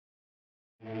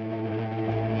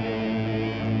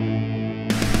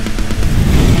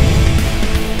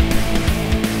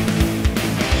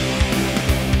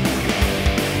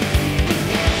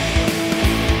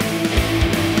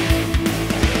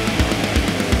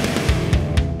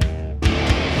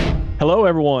Hello,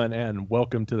 everyone, and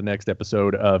welcome to the next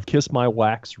episode of Kiss My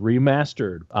Wax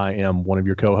Remastered. I am one of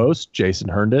your co-hosts, Jason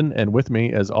Herndon, and with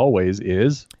me, as always,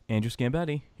 is Andrew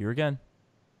Scambetti, here again.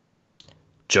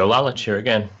 Joe Lalich here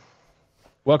again.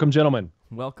 Welcome, gentlemen.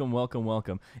 Welcome, welcome,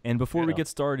 welcome. And before we get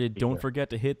started, don't forget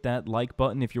to hit that like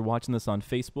button if you're watching this on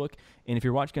Facebook. And if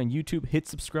you're watching on YouTube, hit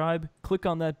subscribe. Click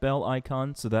on that bell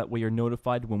icon so that way you're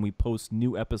notified when we post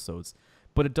new episodes.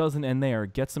 But it doesn't end there.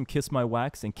 Get some Kiss My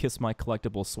Wax and Kiss My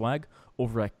Collectible swag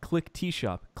over at Click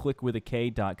T-Shop,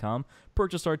 clickwithak.com.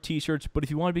 Purchase our t-shirts, but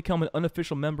if you want to become an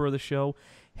unofficial member of the show,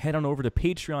 head on over to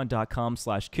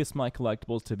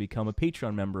patreon.com/kissmycollectibles to become a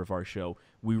Patreon member of our show.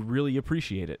 We really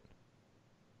appreciate it.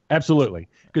 Absolutely.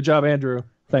 Good job, Andrew.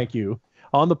 Thank you.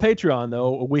 On the Patreon,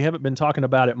 though, we haven't been talking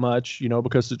about it much,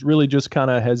 because it really just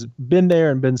kind of has been there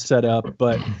and been set up.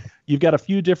 But you've got a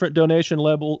few different donation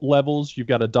levels. You've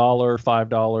got $1,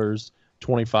 $5,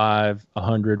 25,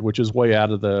 100, which is way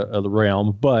out of the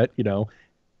realm. But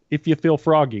if you feel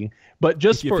froggy, but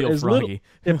just for as little,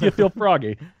 if you feel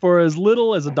froggy, for as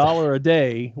little as $1 a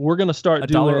day, we're going to start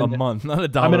doing $1 a month, not $1 a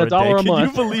day. A month. Can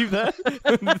you believe that?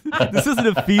 This isn't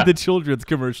a Feed the Children's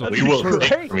commercial. We will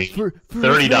take for me $30. For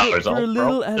as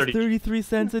little as 33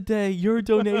 cents a day, your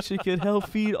donation can help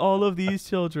feed all of these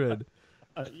children.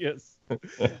 Yes.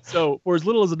 So for as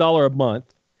little as $1 a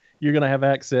month, you're going to have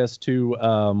access to.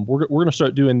 We're going to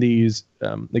start doing these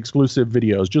exclusive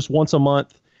videos just once a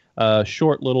month.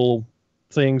 Short little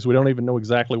things. We don't even know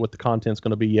exactly what the content's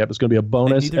going to be yet, but it's going to be a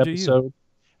bonus episode.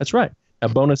 That's right. A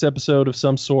bonus episode of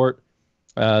some sort.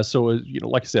 So,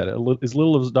 like I said, as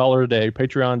little as $1 a day,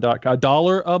 patreon.com,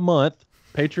 $1 a month,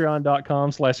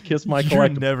 patreon.com/kissmycollectibles. You're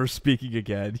never speaking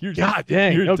again. God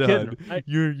dang, you're no done. kidding.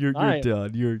 You're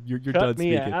done. You're done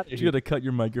speaking. You got to cut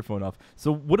your microphone off.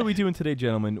 So what are we doing today,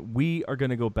 gentlemen? We are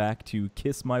going to go back to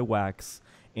Kiss My Wax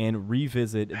and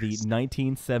revisit the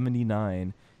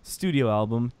 1979 studio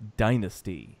album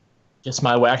Dynasty. Kiss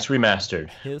My Wax Remastered.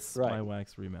 Kiss My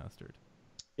Wax Remastered.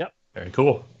 Yep. Very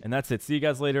cool. And that's it. See you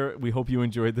guys later. We hope you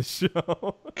enjoyed the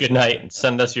show. Good night.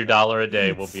 Send us your $1 a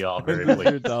day. We'll be all very pleased.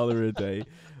 Your $1 a day.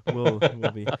 We'll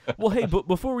be. Well, hey, but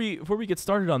before we get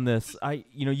started on this,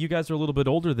 you guys are a little bit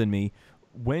older than me.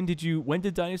 When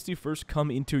did Dynasty first come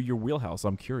into your wheelhouse?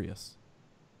 I'm curious.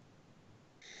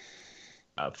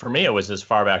 For me, it was as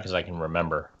far back as I can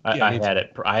remember. I had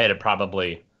it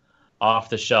probably off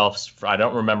the shelves. I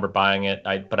don't remember buying it.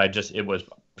 It was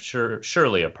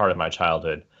surely a part of my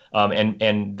childhood.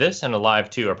 And this and Alive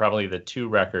 2 are probably the two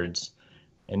records,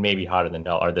 and maybe Hotter Than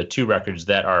Hell are the two records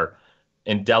that are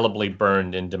indelibly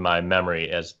burned into my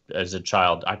memory as a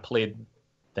child. I played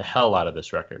the hell out of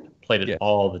this record. Played it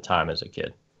all the time as a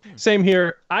kid. Same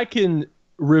here. I can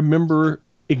remember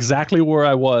exactly where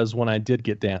I was when I did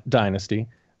get Dynasty.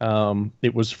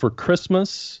 It was for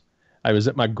Christmas. I was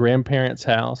at my grandparents'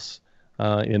 house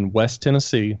in West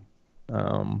Tennessee.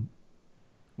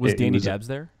 Was Danny Dabbs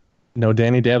there? No,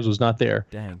 Danny Dabbs was not there.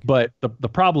 Dang. But the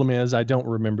problem is I don't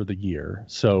remember the year.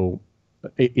 So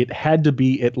it had to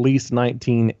be at least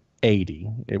 1980.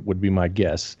 It would be my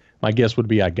guess. My guess would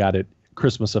be I got it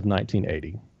Christmas of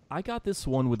 1980. I got this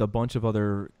one with a bunch of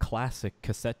other classic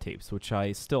cassette tapes, which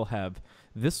I still have.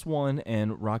 This one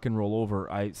and Rock and Roll Over,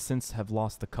 I since have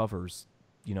lost the covers.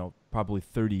 Probably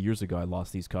 30 years ago I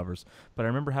lost these covers. But I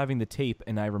remember having the tape,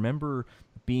 and I remember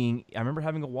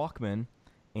having a Walkman,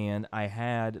 and I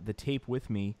had the tape with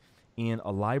me in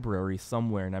a library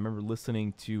somewhere, and I remember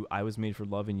listening to I Was Made for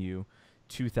Loving You,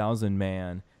 2000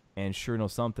 Man, and Sure Know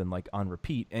Something, like, on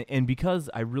repeat. And because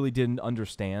I really didn't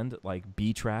understand, like,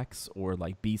 B tracks or,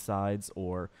 like, B-sides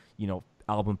or,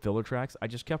 album filler tracks, I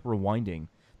just kept rewinding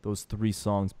those three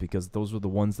songs because those were the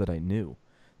ones that I knew.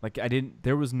 Like,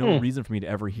 there was no reason for me to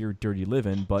ever hear Dirty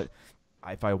Livin', but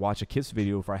if I watch a Kiss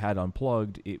video, if I had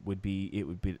Unplugged, it would be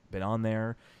been on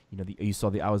there. You saw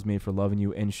the I Was Made for Loving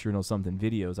You and Sure Know Something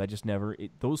videos. I just never,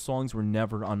 those songs were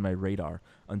never on my radar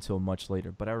until much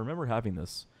later. But I remember having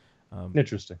this.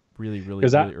 Interesting. Really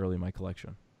early in my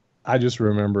collection. I just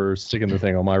remember sticking the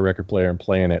thing on my record player and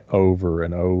playing it over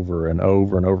and over and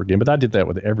over and over again. But I did that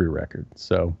with every record.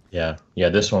 So yeah,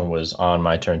 this one was on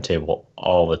my turntable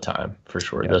all the time for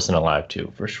sure. This and Alive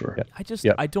 2 for sure.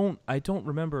 Yeah. I don't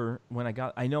remember when I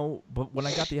got. I know, but when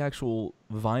I got the actual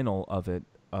vinyl of it,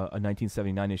 a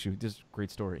 1979 issue. This is a great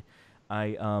story.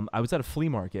 I was at a flea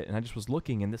market and I just was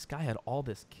looking, and this guy had all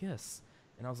this Kiss.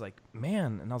 And I was like,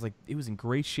 man, it was in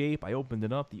great shape. I opened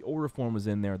it up. The order form was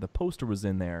in there. The poster was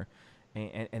in there.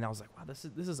 And I was like, wow, this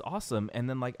is awesome. And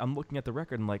then, like, I'm looking at the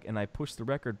record and I pushed the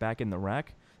record back in the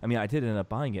rack. I mean, I did end up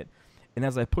buying it. And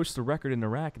as I pushed the record in the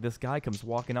rack, this guy comes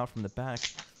walking out from the back,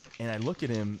 and I look at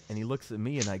him, and he looks at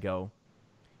me, and I go,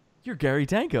 "You're Gary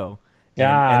Danko."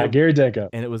 Gary Danko.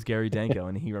 And it was Gary Danko,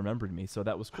 and he remembered me, so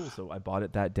that was cool. So I bought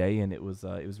it that day, and it was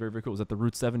very, very cool. It was at the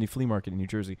Route 70 flea market in New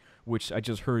Jersey, which I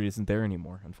just heard isn't there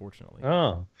anymore, unfortunately.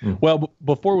 Oh, well,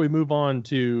 before we move on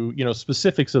to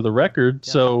specifics of the record,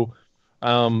 so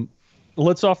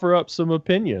let's offer up some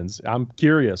opinions. I'm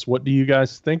curious, what do you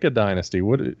guys think of Dynasty?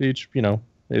 What each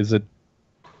is it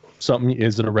something?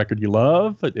 Is it a record you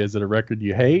love? Is it a record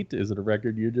you hate? Is it a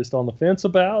record you're just on the fence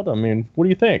about? I mean, what do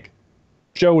you think?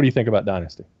 Joe, what do you think about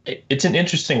Dynasty? It's an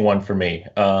interesting one for me.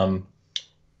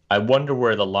 I wonder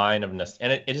where the line of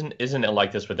and it isn't it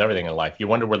like this with everything in life? You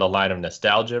wonder where the line of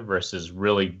nostalgia versus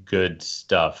really good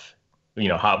stuff,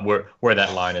 where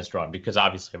that line is drawn. Because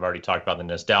obviously, I've already talked about the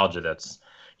nostalgia that's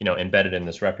embedded in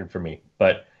this record for me.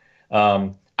 But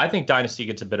I think Dynasty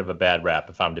gets a bit of a bad rap,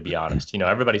 if I'm to be honest.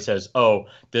 Everybody says, "Oh,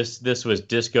 this was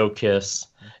Disco Kiss,"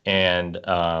 and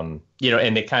and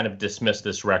they kind of dismiss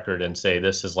this record and say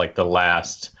this is like the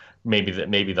last,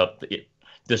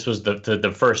 this was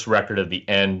the first record of the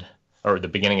end or the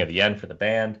beginning of the end for the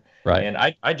band. Right.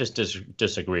 And I just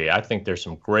disagree. I think there's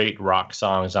some great rock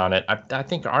songs on it. I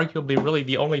think arguably really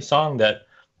the only song that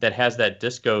has that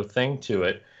disco thing to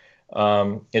it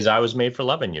is "I Was Made for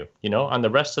Loving You." On the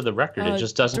rest of the record, it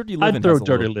just doesn't. I'd throw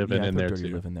Dirty Livin' in there too.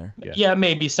 Dirty Livin' there. Yeah,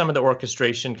 maybe some of the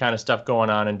orchestration kind of stuff going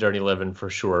on in Dirty Livin' for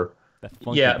sure. That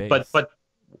funky bass. but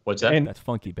what's that? That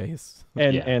funky bass.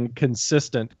 And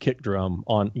consistent kick drum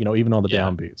on even on the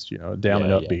downbeats, down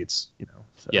and up beats,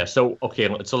 So. Yeah. So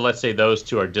so let's say those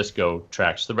two are disco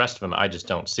tracks. The rest of them, I just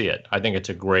don't see it. I think it's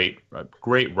a great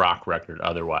rock record.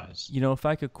 Otherwise, if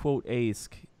I could quote Ace,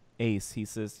 he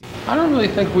says, I don't really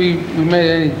think we made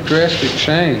any drastic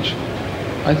change.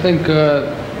 I think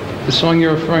the song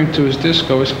you're referring to as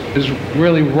disco is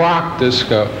really rock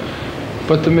disco.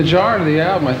 But the majority of the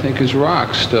album, I think, is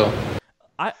rock still.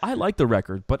 I like the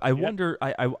record, but I wonder,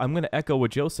 I'm going to echo what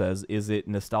Joe says. Is it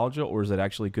nostalgia or is it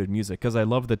actually good music? Because I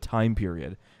love the time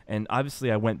period. And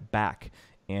obviously I went back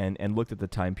and looked at the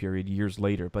time period years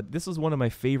later. But this is one of my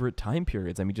favorite time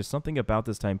periods. I mean, just something about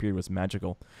this time period was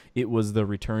magical. It was the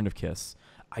return of Kiss.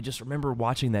 I just remember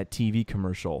watching that TV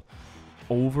commercial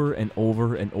over and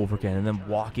over and over again, and then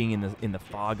walking in the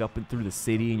fog up and through the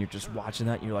city, and you're just watching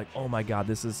that, and you're like, oh my God,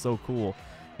 this is so cool.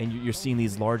 And you're seeing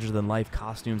these larger than life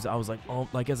costumes. I was like, oh,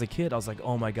 like as a kid, I was like,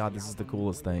 oh my God, this is the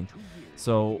coolest thing.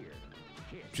 So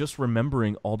just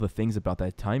remembering all the things about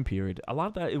that time period, a lot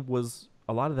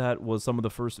of that was some of the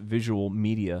first visual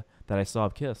media that I saw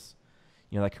of Kiss.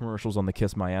 Like commercials on the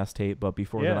Kiss My Ass tape, but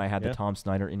before then I had the Tom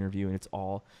Snyder interview, and it's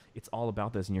all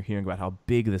about this, and you're hearing about how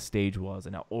big the stage was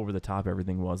and how over the top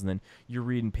everything was, and then you're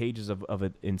reading pages of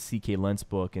it in C.K. Lent's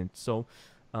book, and so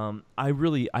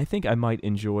I think I might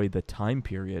enjoy the time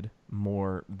period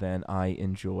more than I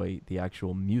enjoy the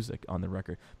actual music on the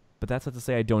record. But that's not to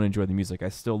say I don't enjoy the music. I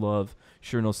still love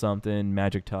Sure Know Something,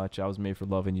 Magic Touch, I Was Made for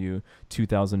Loving You,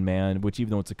 2000 Man, which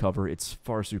even though it's a cover, it's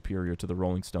far superior to the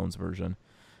Rolling Stones version.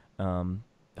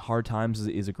 Hard Times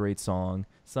is a great song.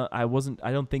 So I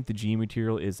don't think the G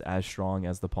material is as strong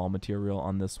as the Paul material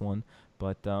on this one,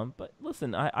 but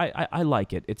listen, I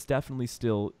like it. It's definitely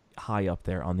still high up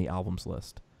there on the albums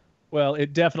list. Well,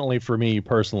 it definitely for me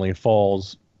personally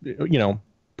falls,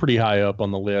 pretty high up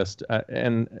on the list.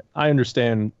 And I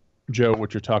understand, Joe,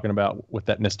 what you're talking about with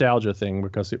that nostalgia thing,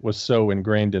 because it was so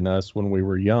ingrained in us when we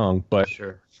were young. But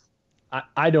sure,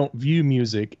 I don't view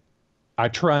music. I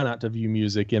try not to view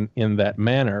music in that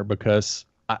manner, because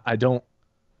I don't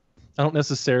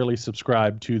necessarily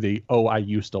subscribe to the, oh, I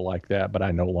used to like that, but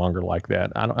I no longer like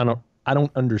that. I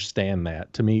don't understand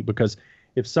that, to me, because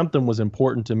if something was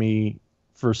important to me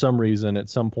for some reason at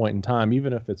some point in time,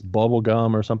 even if it's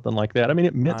bubblegum or something like that, I mean,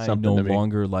 it meant something to me. I no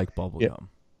longer like bubblegum.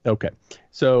 Okay.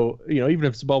 So, even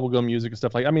if it's bubblegum music and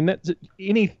stuff like, I mean,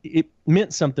 it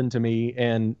meant something to me.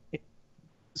 And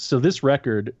so this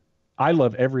record, I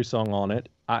love every song on it.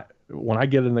 When I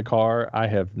get in the car, I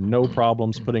have no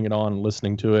problems putting it on and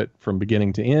listening to it from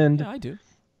beginning to end. Yeah, I do.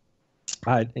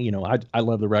 I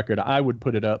love the record. I would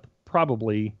put it up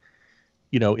probably,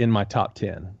 in my top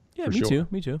 10. Yeah, me too.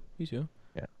 Me too.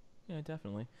 Yeah. Yeah,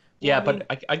 definitely. Yeah, but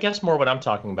I guess more what I'm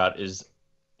talking about is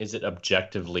it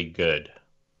objectively good?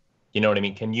 You know what I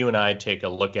mean? Can you and I take a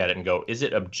look at it and go, is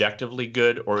it objectively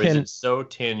good, or is it so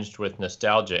tinged with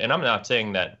nostalgia? And I'm not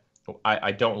saying that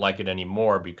I don't like it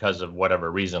anymore because of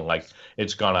whatever reason, like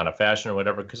it's gone out of fashion or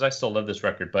whatever, because I still love this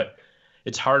record, but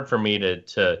it's hard for me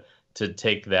to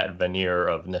take that veneer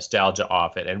of nostalgia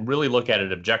off it and really look at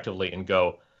it objectively and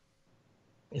go,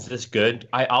 is this good?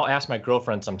 I'll ask my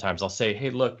girlfriend sometimes. I'll say, hey,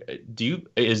 look, does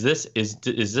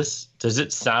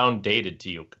it sound dated to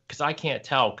you? Because I can't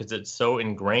tell, because it's so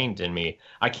ingrained in me.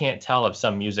 I can't tell if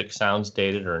some music sounds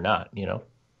dated or not, you know?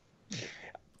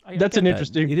 That's an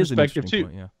interesting perspective too.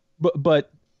 Point, yeah.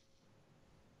 But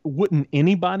wouldn't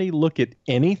anybody look at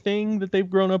anything that they've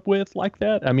grown up with like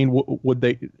that? I mean, would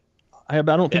they? I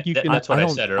don't think you can. That's what I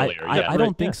said earlier. I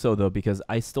don't think so though, because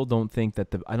I still don't think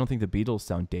that I don't think the Beatles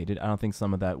sound dated. I don't think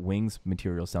some of that Wings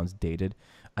material sounds dated.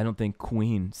 I don't think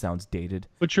Queen sounds dated.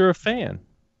 But you're a fan.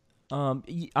 I'm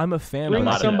a fan.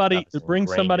 Bring somebody.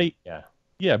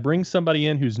 Bring somebody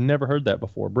in who's never heard that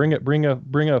before. Bring a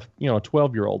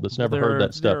 12-year-old that's never heard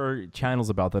that stuff. There are channels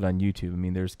about that on YouTube. I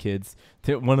mean, there's kids.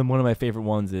 One of my favorite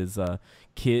ones is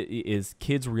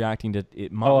kids reacting to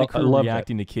Motley Crue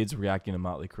reacting to kids reacting to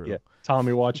Motley Crue. Yeah,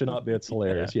 Tommy watching up. It's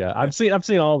hilarious. Yeah, I've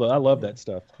seen all the. I love that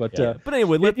stuff. But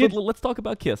anyway, let's talk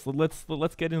about Kiss.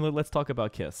 Let's get in. Let's talk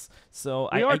about Kiss. So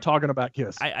we are talking about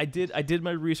Kiss. I did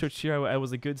my research here. I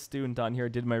was a good student on here. I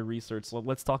did my research. So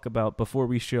let's talk about, before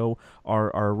we show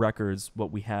our records,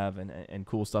 what we have and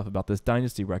cool stuff about this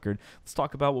Dynasty record. Let's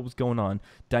talk about what was going on.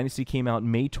 Dynasty came out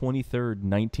May 23rd,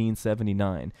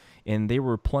 1979. And they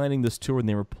were planning this tour, and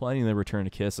they were planning their return to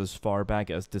Kiss as far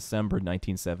back as December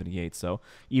 1978. So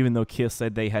even though Kiss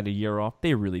said they had a year off,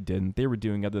 they really didn't. They were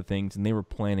doing other things, and they were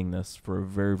planning this for a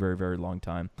very, very, very long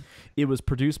time. It was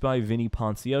produced by Vinnie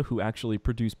Poncia, who actually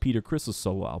produced Peter Criss's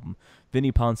solo album.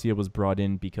 Vinnie Poncia was brought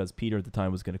in because Peter at the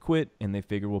time was going to quit, and they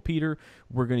figured, well, Peter,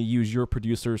 we're going to use your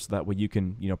producer so that way you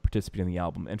can, participate in the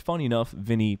album. And funny enough,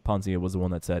 Vinnie Poncia was the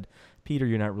one that said, Peter,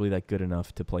 you're not really that good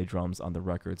enough to play drums on the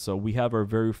record. So we have our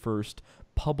very first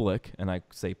public, and I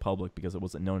say public because it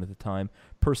wasn't known at the time,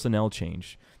 personnel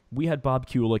change. We had Bob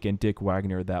Kulick and Dick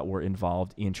Wagner that were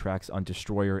involved in tracks on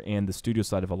Destroyer and the studio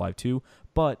side of Alive 2,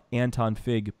 but Anton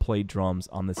Fig played drums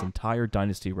on this entire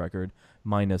Dynasty record,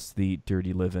 minus the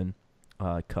Dirty Livin'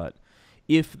 cut.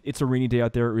 If it's a rainy day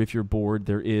out there, or if you're bored,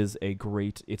 there is a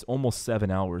great, it's almost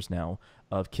 7 hours now,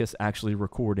 of Kiss actually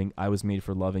recording I Was Made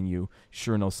for Loving You,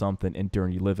 Sure Know Something, and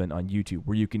Dirty Livin' on YouTube,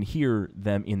 where you can hear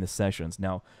them in the sessions.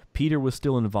 Now, Peter was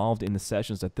still involved in the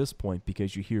sessions at this point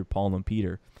because you hear Paul and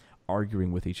Peter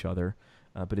arguing with each other,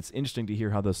 but it's interesting to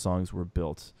hear how those songs were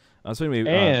built. So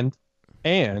anyway,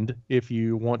 and if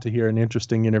you want to hear an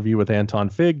interesting interview with Anton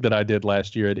Fig that I did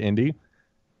last year at Indy,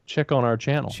 check on our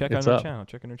channel. Check on our channel.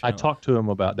 I talked to him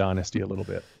about Dynasty a little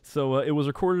bit. So it was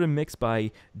recorded and mixed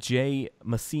by Jay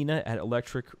Messina at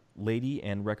Electric Lady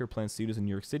and Record Plant Studios in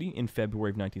New York City in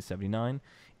February of 1979.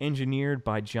 Engineered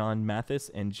by John Mathis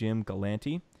and Jim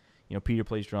Galanti. Peter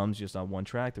plays drums just on one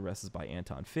track. The rest is by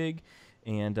Anton Fig.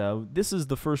 And this is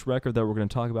the first record that we're going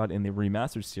to talk about in the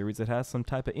remastered series that has some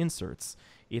type of inserts.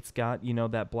 It's got,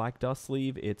 that black dust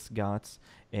sleeve. It's got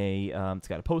a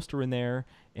poster in there,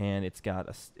 and it's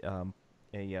got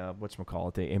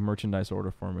a merchandise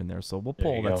order form in there. So we'll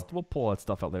pull that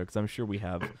stuff out there because I'm sure we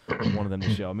have one of them to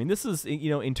show. I mean, this is,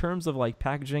 in terms of like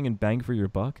packaging and bang for your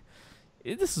buck,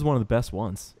 this is one of the best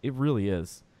ones. It really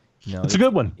is. It's a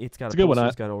good one. It's got a poster,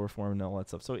 it's got order form and all that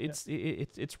stuff. So it's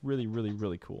really, really,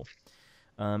 really cool.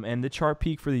 And the chart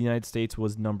peak for the United States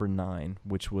was number 9,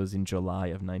 which was in July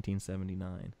of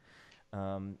 1979.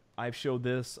 I've showed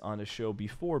this on a show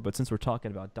before, but since we're talking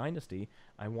about Dynasty,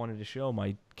 I wanted to show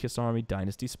my Kiss Army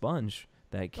Dynasty sponge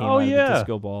that came out of the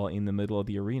disco ball in the middle of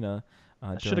the arena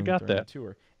during the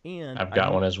tour. And I've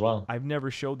got one as well. I've never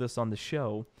showed this on the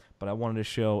show, but I wanted to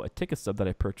show a ticket stub that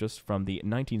I purchased from the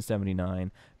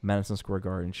 1979 Madison Square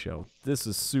Garden show. This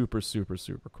is super, super,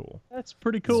 super cool. That's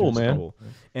pretty cool, man. Cool.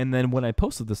 And then when I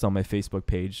posted this on my Facebook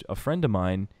page, a friend of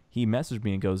mine, he messaged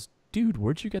me and goes, dude,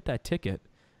 where'd you get that ticket?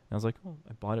 And I was like, oh,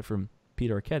 I bought it from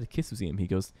Peter Arquette at Kiss Museum. He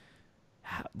goes,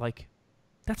 like,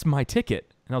 that's my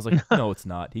ticket. And I was like, no, it's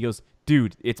not. He goes,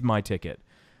 dude, it's my ticket.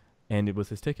 And it was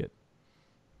his ticket.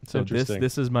 So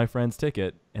this is my friend's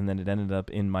ticket, and then it ended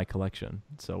up in my collection.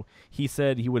 So he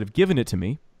said he would have given it to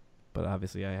me, but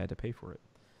obviously I had to pay for it.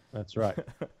 That's right.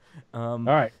 All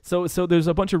right. So there's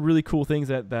a bunch of really cool things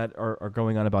that are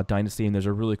going on about Dynasty, and there's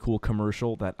a really cool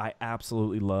commercial that I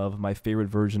absolutely love. My favorite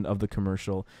version of the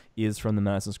commercial is from the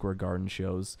Madison Square Garden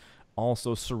shows.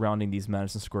 Also surrounding these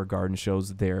Madison Square Garden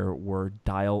shows, there were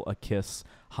Dial a Kiss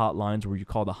hotlines where you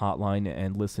call the hotline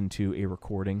and listen to a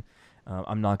recording.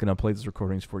 I'm not going to play those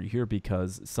recordings for you here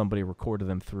because somebody recorded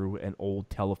them through an old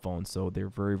telephone, so they're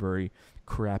very, very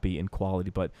crappy in quality.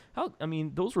 But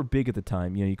those were big at the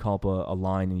time. You call up a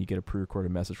line and you get a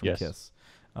pre-recorded message from Kiss.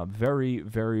 Very,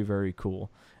 very, very cool.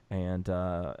 And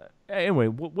anyway,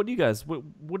 what do you guys?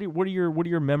 What are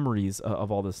your memories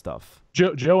of all this stuff?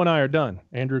 Joe and I are done.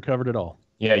 Andrew covered it all.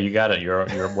 Yeah, you got it.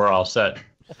 We're all set.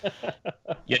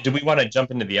 Yeah. Do we want to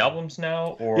jump into the albums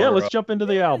now, or Yeah, let's jump into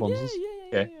the albums.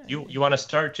 Okay. You want to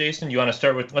start, Jason? You want to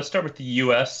start with? Let's start with the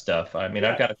U.S. stuff. I mean,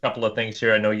 I've got a couple of things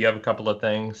here. I know you have a couple of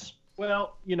things.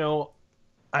 Well,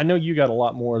 I know you got a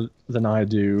lot more than I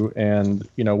do, and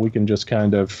we can just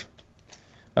kind of.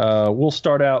 We'll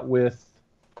start out with.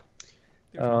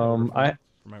 For my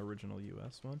original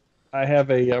U.S. one. I have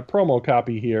a promo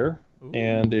copy here,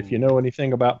 and if you know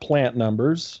anything about plant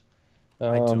numbers,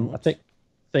 I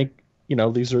think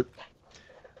these are.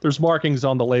 There's markings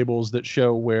on the labels that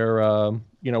show where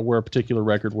where a particular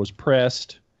record was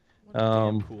pressed.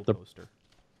 Cool poster.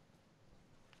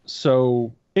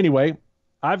 So anyway,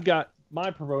 I've got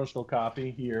my promotional copy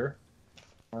here.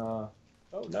 Oh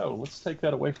no, let's take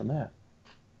that away from that.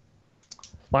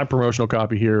 My promotional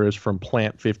copy here is from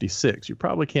Plant 56. You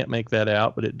probably can't make that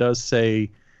out, but it does say,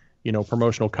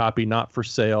 promotional copy not for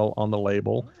sale on the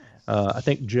label. I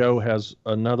think Joe has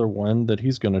another one that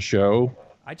he's going to show.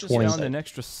 I just found an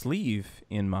extra sleeve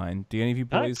in mine. Do any of you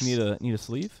boys need a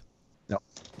sleeve?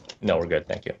 No, we're good.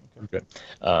 Thank you. I'm good.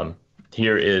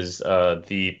 Here is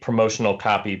the promotional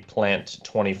copy, Plant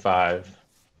 25.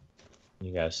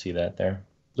 You guys see that there?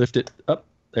 Lift it up.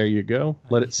 There you go.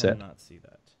 Let it set. I cannot see that.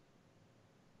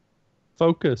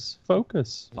 Focus.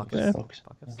 Focus.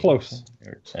 Close.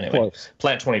 Anyway, Close.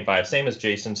 Plant 25, same as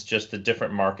Jason's, just a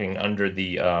different marking under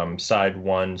the side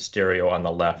one stereo on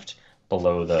the left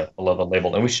below the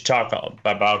label. And we should talk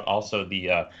about also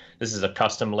the this is a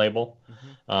custom label,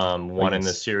 one in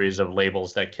the series of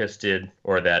labels that Kiss did,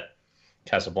 or that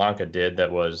Casablanca did,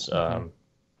 that was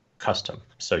custom.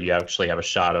 So you actually have a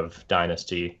shot of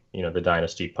Dynasty, the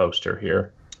Dynasty poster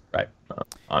here. Right.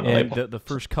 On the and label. the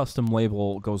first custom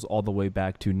label goes all the way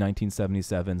back to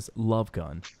 1977's Love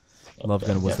Gun. Love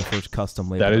Gun was the first custom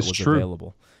label that was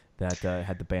available that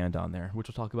had the band on there, which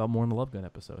we'll talk about more in the Love Gun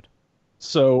episode.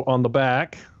 So on the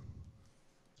back,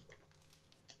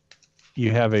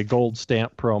 you have a gold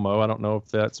stamp promo. I don't know if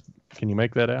that's... Can you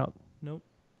make that out? Nope.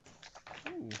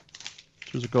 Ooh.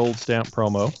 There's a gold stamp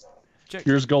promo. Check.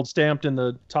 Yours gold stamped in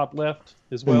the top left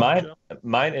as well?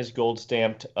 Mine is gold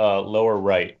stamped lower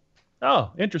right.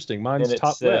 Oh, interesting. Mine's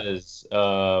top left. And it says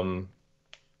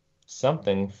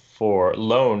something for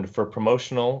loaned for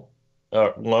promotion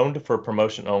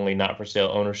only, not for sale,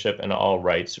 ownership and all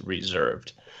rights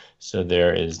reserved. So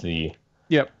there is the...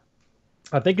 Yep.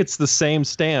 I think it's the same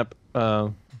stamp.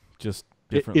 Just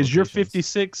different Is your locations.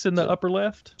 56 in the upper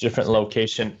left? Different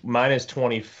location. Mine is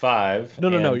 25.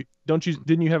 No.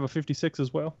 Didn't you have a 56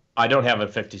 as well? I don't have a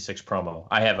 56 promo.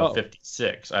 I have a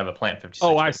 56. I have a Plant 56.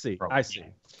 Oh, I see. Promo. I see.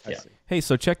 Hey,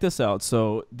 so check this out.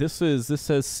 So this says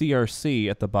CRC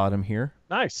at the bottom here.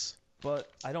 Nice. But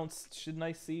shouldn't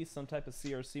I see some type of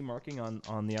CRC marking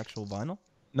on the actual vinyl?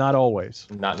 Not always.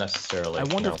 Not necessarily. I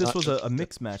wonder if this was a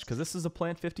mix match, because this is a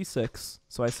Plant 56,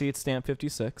 so I see it's stamped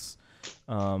 56.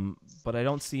 But I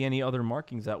don't see any other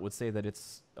markings that would say that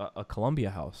it's a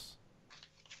Columbia house.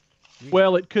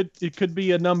 Well, it could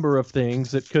be a number of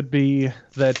things. It could be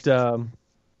that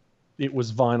it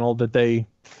was vinyl that they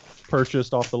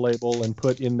purchased off the label and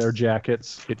put in their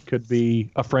jackets. It could be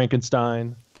a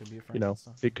Frankenstein.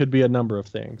 It could be a number of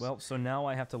things. Well, so now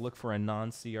I have to look for a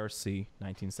non-CRC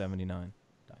 1979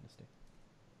 Dynasty.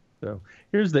 So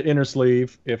here's the inner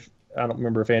sleeve. If I don't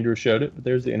remember if Andrew showed it, but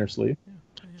there's the inner sleeve.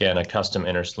 Yeah, and a custom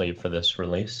inner sleeve for this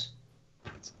release.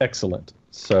 It's excellent.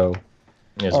 So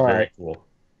it's very cool.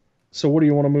 So what do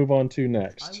you want to move on to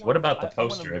next? What about the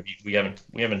poster? We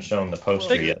haven't shown the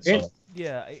poster yet. So.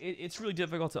 Yeah, it's really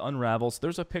difficult to unravel. So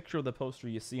there's a picture of the poster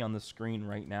you see on the screen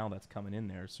right now that's coming in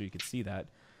there, so you can see that.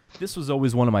 This was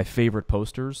always one of my favorite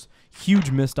posters.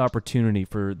 Huge missed opportunity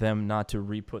for them not to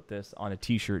re-put this on a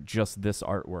T-shirt, just this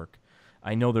artwork.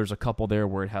 I know there's a couple there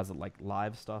where it has like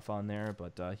live stuff on there,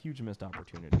 but huge missed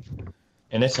opportunity.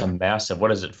 And it's a massive, what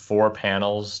is it, 4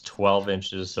 panels, 12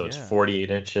 inches, so it's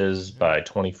 48 inches by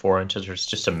 24 inches, or it's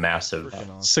just a massive... 6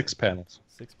 panels. 6 panels.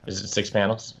 Is it 6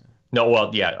 panels? No,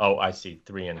 well, yeah, oh, I see,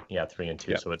 3 and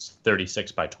 2, so it's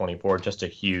 36 by 24, just a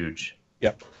huge,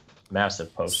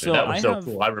 massive poster. So that was so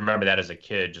cool. I remember that as a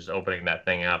kid, just opening that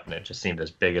thing up, and it just seemed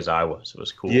as big as I was. It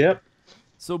was cool. Yep.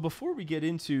 So before we get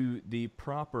into the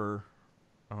proper...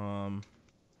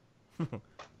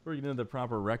 We're getting into the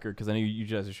proper record, because I know you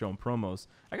guys are showing promos.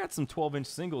 I got some 12-inch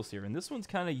singles here, and this one's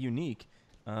kind of unique,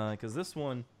 because this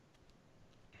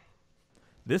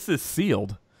is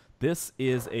sealed. This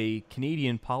is a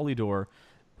Canadian Polydor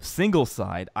single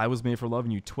side, I Was Made for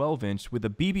Loving You 12-inch with a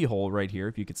BB hole right here,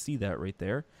 if you could see that right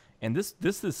there. And this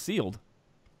is sealed.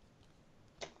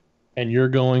 And you're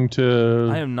going to...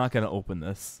 I am not going to open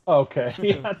this.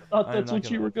 Okay. I thought that's what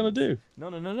you were going to do. No,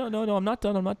 I'm not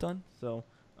done. So...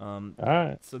 All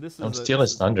right. So this is Don't steal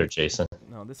his thunder, Jason.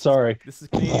 No, Sorry. This is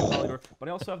Canadian Polydor, but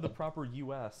I also have the proper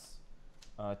U.S.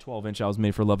 12-inch I Was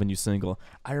Made for Loving You single.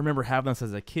 I remember having this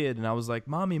as a kid, and I was like,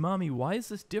 Mommy, why is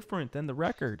this different than the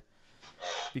record?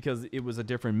 Because it was a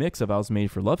different mix of I Was Made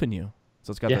for Loving You.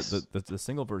 So it's got the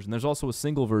single version. There's also a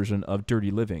single version of Dirty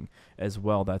Living as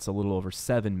well. That's a little over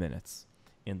 7 minutes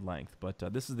in length. But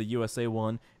this is the USA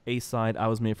one. A-side, I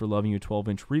Was Made for Loving You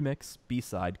 12-inch remix.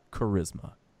 B-side,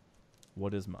 Charisma.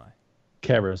 What is my?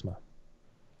 Charisma.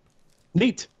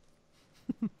 Neat.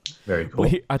 Very cool.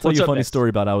 Wait, I'll tell you a funny story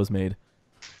about I Was Made.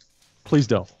 Please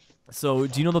don't. So,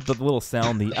 do you know the little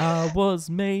sound, the I was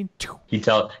made? He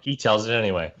tells it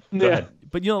anyway. Go ahead.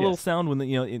 But you know, a little sound when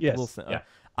little sound. Yeah.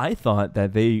 I thought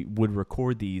that they would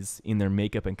record these in their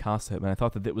makeup and costume, and I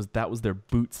thought that that was their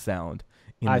boot sound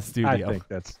in the studio.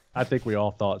 I think we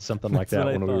all thought something like that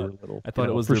when we were little. I thought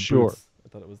it was for their sure. Boots. I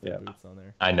thought it was their boots on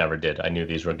there. I never did. I knew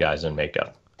these were guys in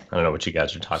makeup. I don't know what you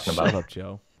guys are talking about. Shut up,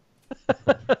 Joe.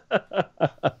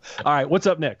 All right, what's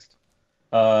up next?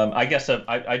 I guess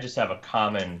I just have a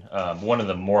common, one of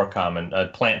the more common,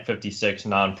 Plant 56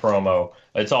 non-promo.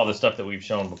 It's all the stuff that we've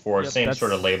shown before. Yep, Same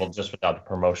sort of label, just without the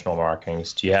promotional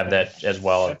markings. Do you have that as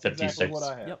well at 56? Exactly what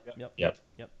I have.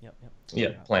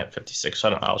 Yep. Plant 56.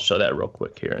 So I'll show that real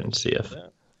quick here and see if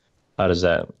how does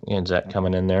that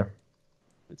coming in there?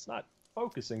 It's not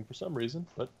focusing for some reason,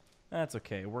 but That's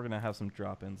okay. We're gonna have some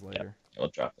drop-ins later. We'll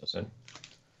drop those in.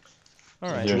 All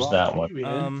right. There's that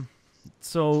one.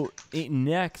 So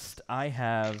next I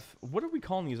have, what are we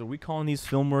calling these? Are we calling these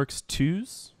Filmworks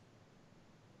 2s?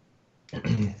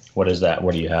 What is that?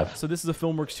 What do you have? So this is a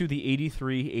Filmworks 2, the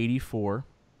 8384.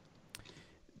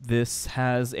 This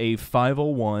has a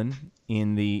 501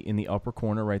 in the upper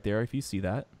corner right there, if you see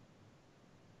that.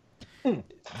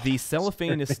 The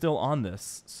cellophane is still on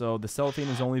this, so the cellophane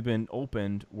has only been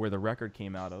opened where the record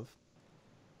came out of.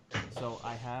 So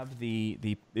I have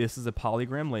this is a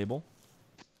polygram label.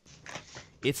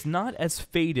 It's not as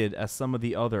faded as some of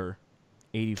the other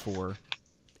 83,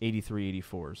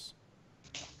 84s.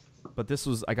 But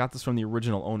I got this from the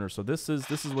original owner, so this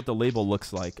is what the label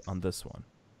looks like on this one.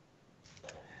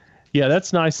 Yeah,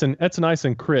 that's nice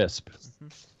and crisp. Mm-hmm.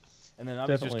 And then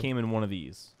obviously just came in one of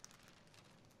these.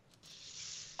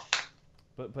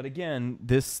 But again,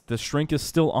 the shrink is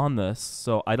still on this,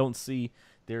 so I don't see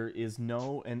there is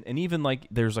no and even like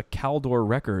there's a Caldor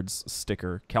Records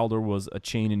sticker. Caldor was a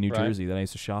chain in New Jersey that I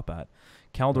used to shop at.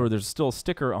 Caldor, there's still a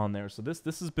sticker on there, so this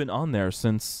has been on there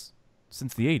since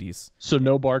the 80s. So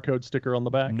no barcode sticker on the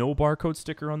back? No barcode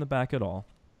sticker on the back at all.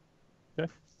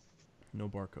 Okay. No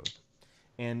barcode.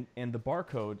 And the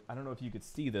barcode, I don't know if you could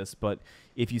see this, but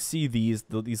if you see these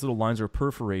little lines are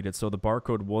perforated, so the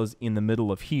barcode was in the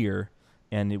middle of here,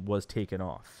 and it was taken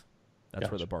off.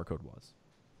 That's where the barcode was.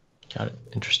 Got it.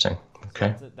 Interesting.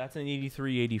 Okay. So that's an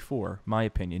 83, 84, my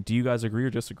opinion. Do you guys agree or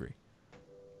disagree?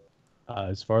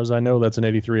 As far as I know, that's an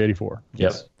 83, 84.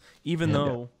 Yes. Even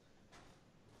though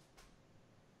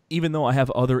I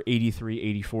have other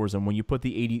 83, 84s, and when you put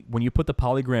the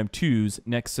polygram 2s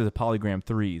next to the polygram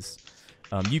 3s,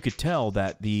 you could tell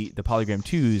that the polygram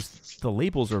 2s, the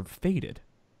labels are faded.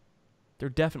 They're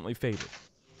definitely faded.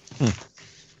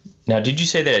 Now, did you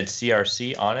say that it's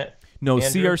CRC on it? No,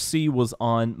 Andrew? CRC was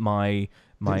on my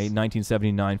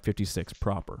 1979 56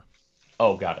 proper.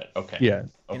 Oh, got it. Okay. Yeah.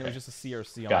 And it was just a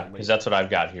CRC on Got it, because that's what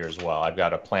I've got here as well. I've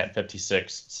got a Plant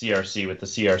 56 CRC with the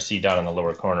CRC down in the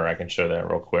lower corner. I can show that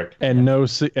real quick. And no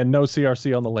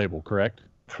CRC on the label, correct?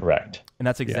 Correct. And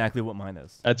that's exactly what mine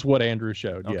is. That's what Andrew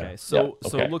showed. Okay, Yeah. so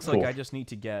okay, it looks cool. like I just need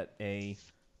to get a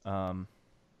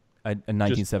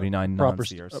 1979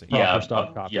 non-CRC. Proper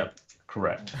stock copy. Yep.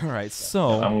 Correct. All right,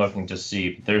 so I'm looking to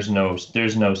see. There's no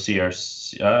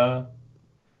CRC.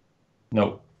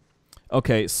 Nope.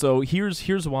 okay, so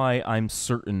here's why I'm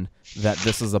certain that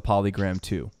this is a polygram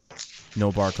 2.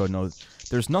 No barcode, no.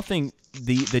 There's nothing.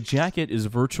 The jacket is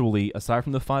virtually, aside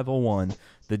from the 501,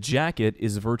 the jacket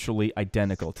is virtually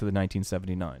identical to the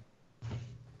 1979.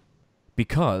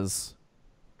 Because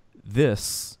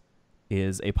this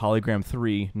is a polygram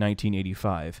 3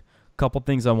 1985. Couple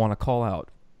things I want to call out.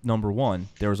 Number one,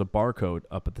 there's a barcode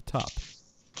up at the top.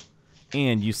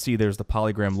 And you see there's the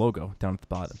polygram logo down at the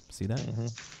bottom. See that? Mm-hmm.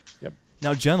 Yep.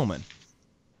 Now, gentlemen,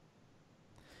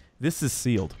 this is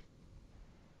sealed.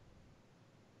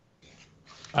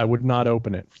 I would not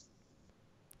open it.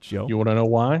 Joe? You want to know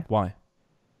why? Why?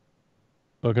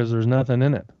 Because there's nothing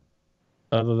in it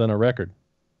other than a record.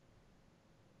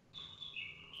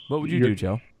 What would you do,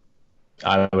 Joe?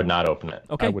 I would not open it.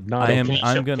 Okay. I would not I'm open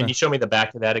it. gonna. Can you show me the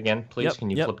back of that again, please? Yep, Can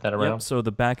you yep, flip that around? Yep. So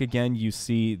the back again, you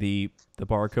see the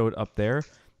barcode up there.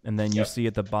 And then you see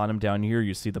at the bottom down here,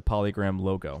 you see the Polygram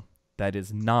logo. That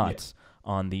is not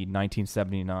on the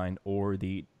 1979 or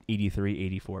the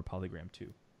 83-84 Polygram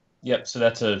 2. Yep. So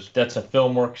that's a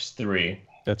FilmWorks 3.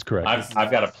 That's correct.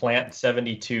 I've got a Plant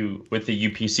 72 with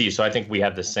the UPC, so I think we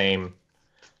have the same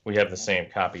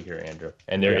copy here, Andrew.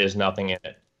 And there is nothing in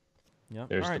it. Yep.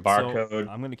 There's right, the barcode.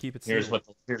 So I'm going to keep it. Here's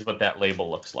what that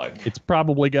label looks like. It's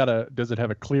probably got a. Does it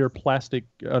have a clear plastic?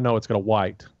 Oh no, it's got a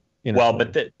white. Well,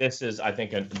 but this is, I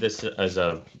think, this is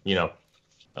a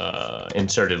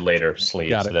inserted later sleeve.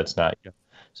 Got it. So that's not.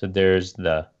 So there's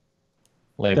the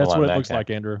label. That's on what that it looks guy. like,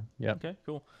 Andrew. Yeah. Okay,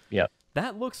 cool. Yeah.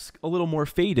 That looks a little more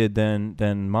faded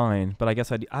than mine, but I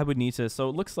guess I would need to. So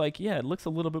it looks like it looks a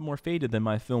little bit more faded than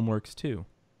my FilmWorks 2.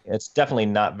 It's definitely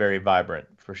not very vibrant,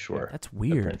 for sure. That's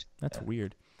weird. That's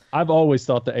weird. I've always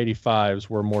thought the 85s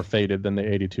were more faded than the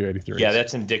 82, 83s. Yeah,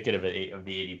 that's indicative of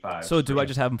the 85. So do I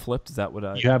just have them flipped? Is that what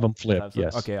I? You have them flipped,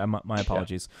 yes. Okay, my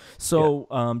apologies. So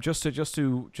just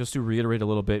to reiterate a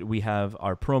little bit, we have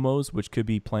our promos, which could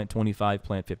be Plant 25,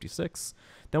 Plant 56.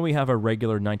 Then we have our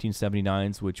regular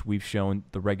 1979s, which we've shown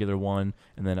the regular one,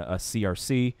 and then a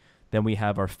CRC. Then we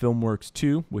have our FilmWorks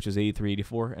 2, which is 83,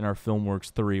 84, and our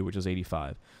FilmWorks 3, which is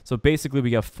 85. So basically,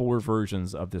 we have 4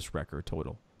 versions of this record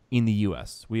total in the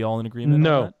U.S. We all in agreement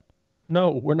on that?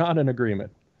 No, we're not in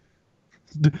agreement.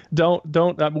 Don't.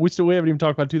 We haven't even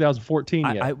talked about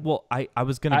 2014 yet. I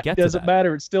was going to get to that. It doesn't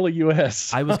matter. It's still a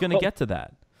U.S. I was going to get to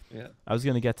that. Yeah. I was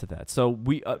going to get to that. So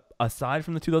we, aside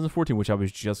from the 2014, which I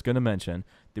was just going to mention,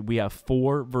 that we have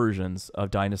 4 versions of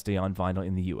Dynasty on vinyl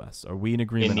in the U.S. Are we in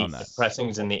agreement on that?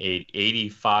 Pressings in the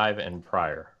 85 and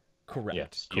prior. Correct.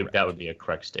 Yes, correct. that would be a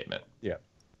correct statement. Yeah.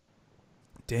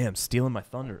 Damn, stealing my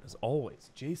thunder as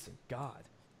always, Jason. God.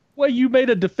 Well, you made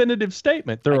a definitive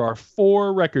statement. There are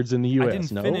 4 records in the U.S. I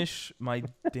didn't finish my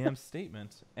damn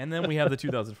statement, and then we have the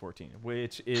 2014,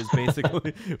 which is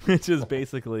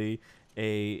basically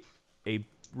a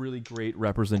really great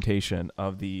representation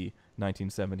of the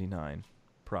 1979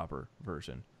 proper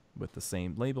version with the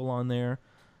same label on there,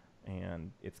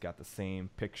 and it's got the same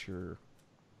picture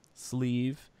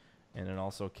sleeve, and it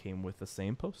also came with the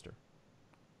same poster.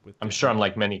 I'm sure I'm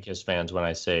like many Kiss fans when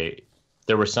I say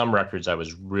there were some records I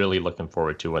was really looking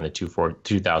forward to when the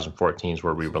 2014s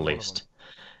were re-released.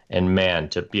 And man,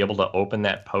 to be able to open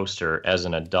that poster as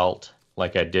an adult,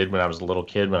 like I did when I was a little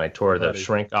kid, when I tore the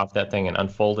shrink off that thing and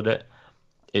unfolded it,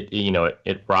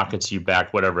 it rockets you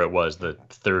back, whatever it was, the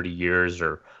 30 years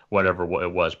or whatever it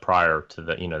was prior to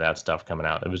the, that stuff coming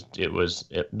out.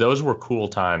 Those were cool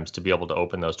times to be able to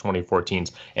open those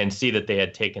 2014s and see that they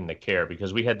had taken the care,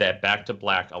 because we had that Back to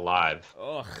Black Alive.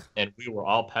 Ugh. And we were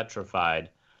all petrified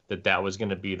that was going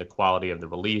to be the quality of the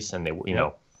release. And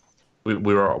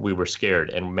we were scared.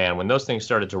 And man, when those things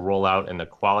started to roll out and the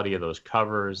quality of those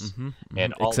covers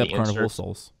and all except the Carnival inserts,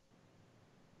 Souls.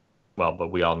 Well,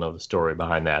 but we all know the story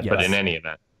behind that. Yes. But in any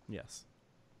event, yes,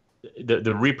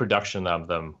 the reproduction of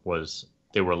them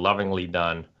they were lovingly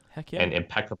done. Heck yeah. And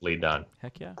impeccably done.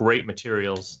 Heck yeah. Great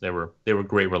materials. They were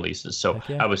great releases. So Heck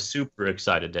yeah. I was super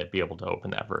excited to be able to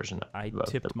open that version. I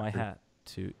tipped my hat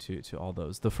to all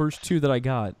those. The first 2 that I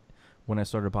got when I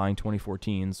started buying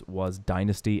 2014s was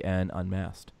Dynasty and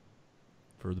Unmasked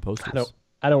for the posters.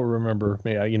 I don't remember,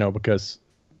 because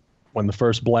when the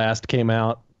first Blast came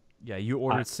out, yeah, you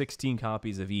ordered 16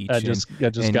 copies of each. I just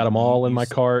got them all in my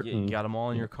cart. You got them all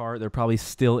in your cart. They're probably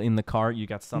still in the cart. You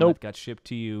got some that got shipped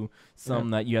to you. Some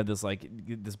that you had this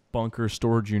bunker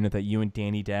storage unit that you and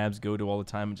Danny Dabbs go to all the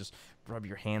time and just rub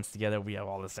your hands together. We have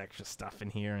all this extra stuff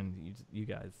in here, and you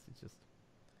guys just.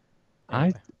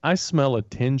 Anyway. I smell a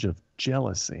tinge of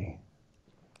jealousy.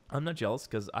 I'm not jealous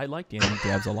because I like Danny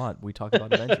Dabbs a lot. We talk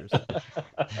about Avengers.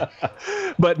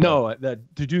 But no, the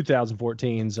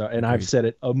 2014s, and Agreed. I've said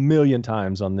it a million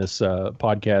times on this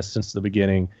podcast since the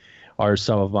beginning, are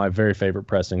some of my very favorite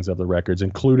pressings of the records,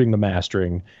 including the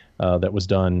mastering that was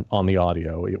done on the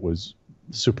audio. It was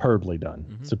superbly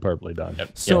done. Superbly done. Yep.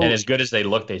 So, and as good as they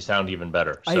look, they sound even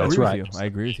better. So. I agree right. with you. I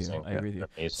agree with you. Amazing. I agree with you.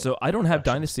 Amazing. So I don't have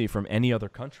Dynasty from any other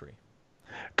country.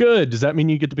 Good. Does that mean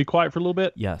you get to be quiet for a little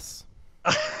bit? Yes.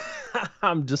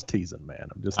 I'm just teasing, man.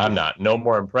 I'm not. No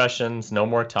more impressions. No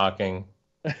more talking.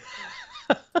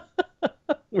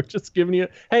 We're just giving you.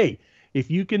 Hey,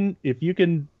 if you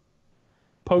can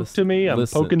poke to me, I'm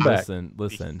poking back.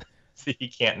 Listen. See, you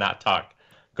can't not talk.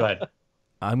 Go ahead.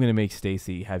 I'm gonna make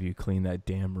Stacy have you clean that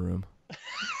damn room.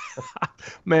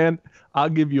 Man, I'll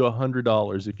give you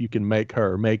 $100 if you can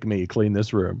make me clean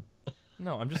this room.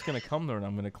 No, I'm just gonna come there and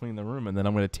I'm gonna clean the room, and then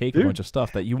I'm gonna take a bunch of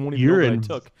stuff that you won't even know what I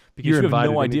took because you have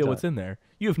no idea what's in there.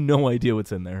 You have no idea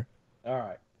what's in there. All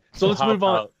right. So let's move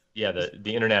on. Yeah,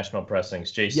 the international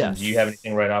pressings. Jason, Yes. do you have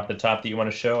anything right off the top that you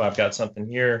want to show? I've got something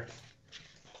here.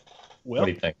 Well, What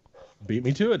do you think? beat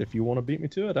me to it. If you want to beat me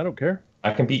to it, I don't care.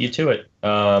 I can beat you to it.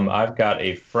 I've got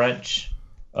a French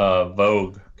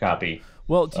Vogue copy.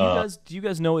 Well, do you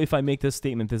guys know if I make this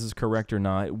statement, this is correct or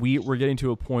not? We're getting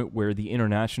to a point where the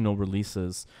international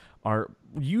releases are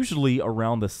usually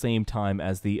around the same time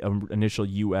as the initial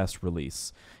U.S.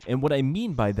 release. And what I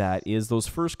mean by that is those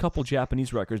first couple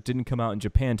Japanese records didn't come out in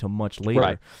Japan until much later.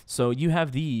 Right. So you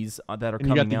have these that are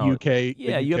coming out. You got the UK.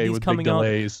 Yeah, you have these coming out.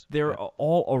 They're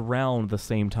all around the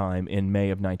same time in May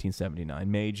of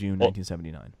 1979, June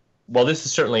 1979. Well, this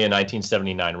is certainly a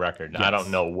 1979 record. Yes. I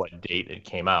don't know what date it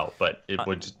came out, but it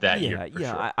was that year for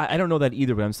sure. I don't know that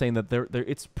either, but I'm saying that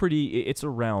it's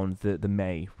around the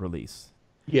May release.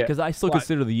 Yeah, because I still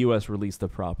consider the U.S. release the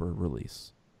proper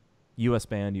release. U.S.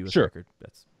 band, U.S. record.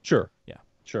 That's sure.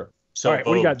 So all right,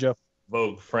 what do you got, Joe?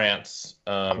 Vogue France.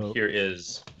 Here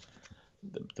is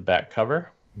the back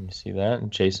cover. You see that?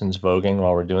 Jason's voguing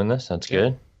while we're doing this. That's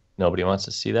good. Nobody wants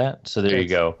to see that. So there you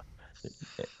go.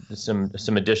 Some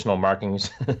additional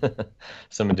markings.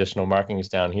 Some additional markings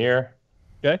down here.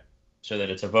 Okay. So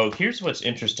that it's a Vogue. Here's what's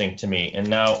interesting to me. And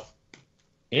now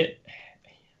I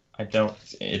don't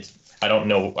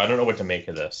know what to make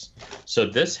of this. So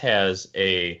this has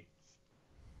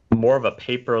more of a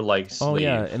paper-like sleeve. Oh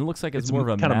yeah, and it looks like it's more of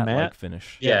a kind of matte-like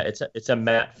finish. Yeah, it's a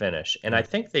matte finish, and I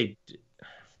think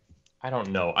I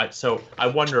don't know. So I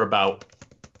wonder about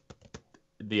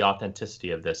the authenticity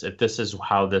of this. If this is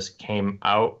how this came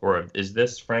out, or is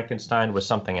this Frankenstein with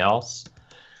something else?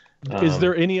 Is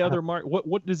there any other mark?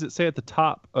 What does it say at the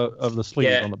top of the sleeve?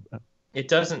 Yeah. On the... It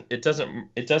doesn't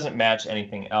match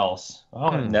anything else.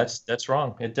 Oh, and that's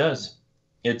wrong. It does.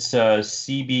 It's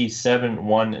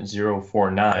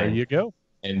CB71049. There you go.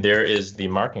 And there is the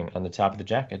marking on the top of the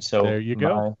jacket. So there you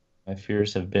go. My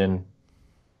fears have been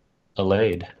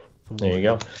allayed. There you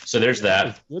go. So there's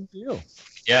that. Good deal.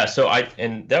 Yeah. So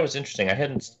and that was interesting. I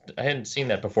hadn't seen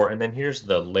that before. And then here's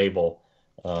the label.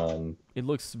 It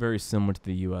looks very similar to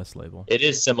the U.S. label. It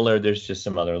is similar. There's just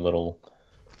some other little.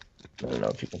 I don't know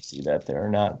if you can see that there or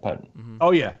not, but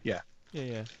oh yeah.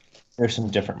 There's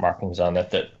some different markings on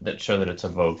that show that it's a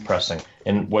Vogue pressing.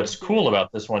 And what's cool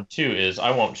about this one too is I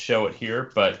won't show it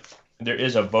here, but there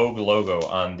is a Vogue logo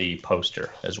on the poster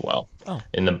as well. Oh.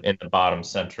 In the bottom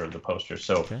center of the poster.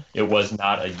 So It was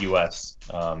not a U.S.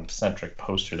 Centric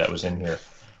poster that was in here,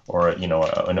 or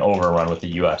an overrun with the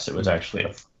U.S. It was actually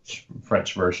a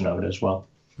French version of it as well.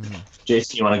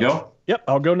 Jason, you want to go? Yep,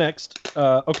 I'll go next.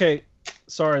 Okay.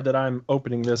 Sorry that I'm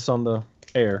opening this on the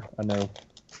air. I know.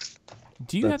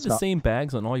 Do you have the same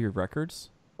bags on all your records?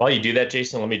 While you do that,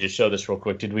 Jason, let me just show this real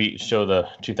quick. Did we show the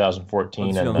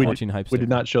 2014 and we did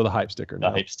not show the hype sticker.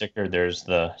 The hype sticker. There's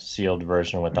the sealed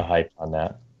version with the hype on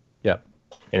that. Yep.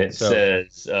 And it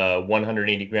says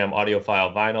 180 gram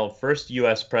audiophile vinyl, first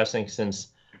U.S. pressing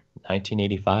since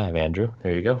 1985. Andrew,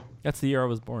 there you go. That's the year I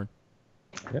was born.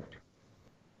 Yep.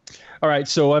 All right,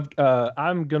 so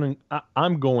I'm going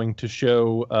to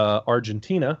show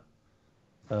Argentina.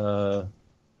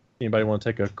 Anybody want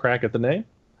to take a crack at the name?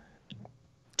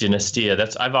 Dynasty.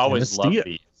 I've always loved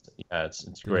these. Yeah,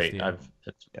 it's great.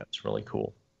 It's really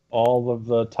cool. All of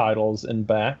the titles in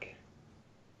back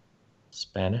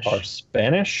Spanish are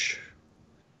Spanish.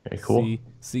 Very cool.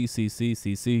 C.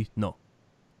 No.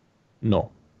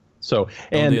 So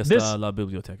and ¿Dónde está la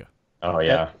biblioteca? Oh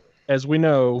yeah. As we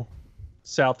know,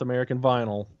 South American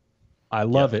vinyl, I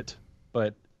love it,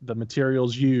 but the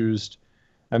materials used,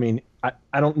 I mean,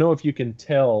 I don't know if you can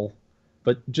tell,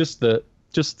 but just the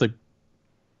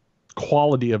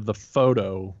quality of the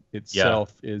photo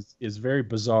itself is very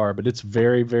bizarre, but it's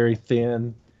very, very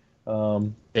thin.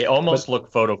 They almost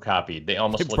look photocopied. They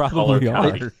almost look color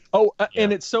copied.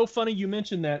 And it's so funny you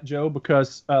mentioned that, Joe,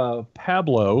 because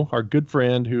Pablo, our good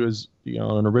friend who is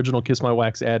an original Kiss My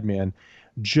Wax admin,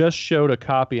 just showed a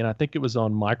copy, and I think it was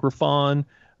on Microphone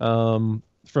from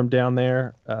down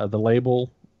there, the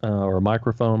label, or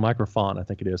Microphone, I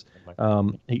think it is.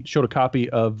 He showed a copy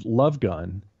of Love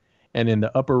Gun, and in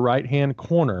the upper right-hand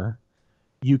corner,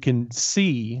 you can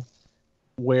see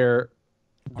where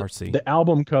the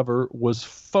album cover was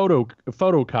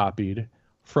photocopied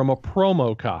from a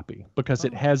promo copy because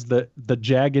it has the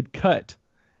jagged cut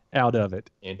out of it.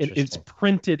 It's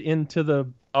printed into the...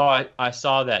 Oh, I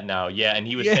saw that now. Yeah, and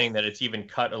he was saying that it's even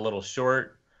cut a little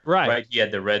short. Right. He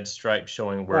had the red stripe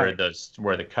showing where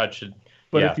the cut should...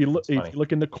 But if you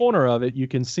look in the corner of it, you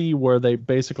can see where they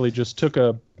basically just took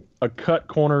a cut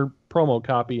corner promo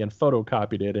copy and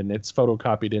photocopied it, and it's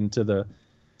photocopied into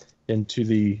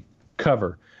the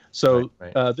cover. So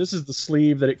this is the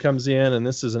sleeve that it comes in, and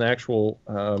this is an actual.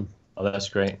 Oh, that's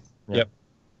great. Yep.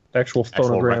 Actual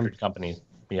phonogram record company.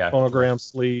 Yeah. Phonogram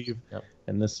sleeve. Yep.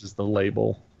 And this is the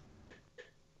label.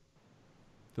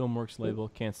 Filmworks label.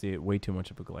 Can't see it. Way too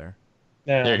much of a glare.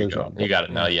 Yeah, there you go. You got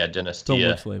it now. Yeah, Dynasty.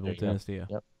 Filmworks label. Dynasty.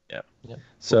 Yep.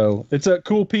 So it's a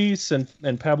cool piece,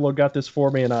 and Pablo got this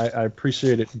for me, and I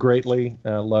appreciate it greatly.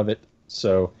 I love it.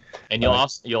 So. And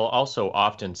you'll also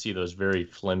often see those very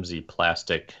flimsy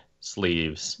plastic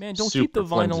sleeves. Man, don't keep the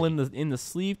vinyl in the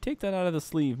sleeve. Take that out of the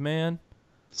sleeve, man.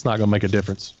 It's not gonna make a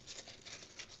difference.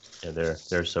 Yeah,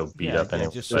 they're so beat up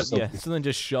anyway. So then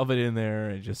just shove it in there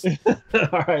and just.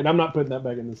 All right, I'm not putting that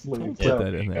back in the sleeve. Don't put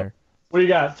that in there. What do you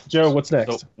got, Joe? What's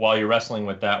next? So while you're wrestling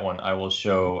with that one, I will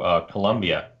show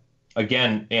Columbia.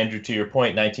 Again, Andrew, to your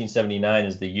point, 1979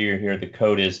 is the year here. The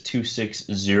code is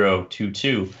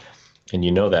 26022. And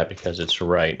you know that because it's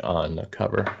right on the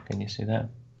cover. Can you see that?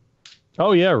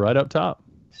 Oh, yeah, right up top.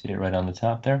 See it right on the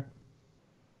top there?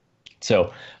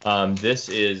 So this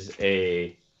is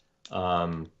a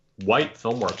white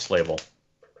Filmworks label.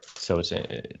 So it's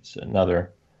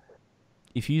another.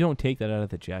 If you don't take that out of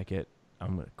the jacket,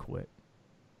 I'm going to quit.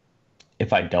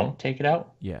 If I don't take it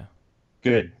out? Yeah.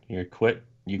 Good. You quit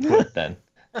then.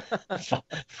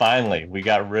 Finally, we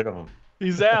got rid of him.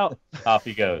 He's out. Off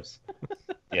he goes.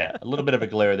 Yeah, a little bit of a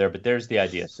glare there, but there's the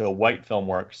idea. So white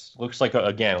Filmworks looks like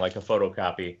again like a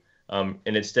photocopy, and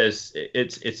it says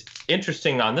it's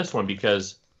interesting on this one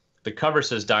because the cover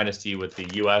says Dynasty with the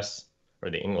U.S. or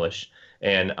the English,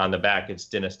 and on the back it's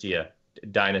Dynasty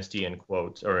in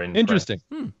quotes or in interesting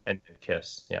and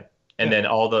Kiss. Yeah, and then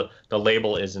all the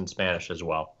label is in Spanish as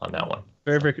well on that one.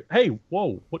 Very, very. Hey,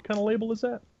 whoa! What kind of label is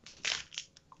that?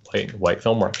 White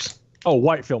Filmworks. Oh,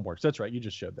 white Filmworks. That's right. You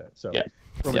just showed that. So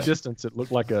from a distance, it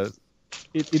looked like it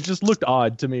just looked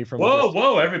odd to me.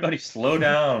 Whoa! Everybody, slow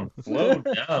down. Slow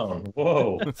down.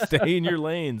 Whoa! Stay in your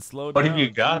lane. Slow down. What have you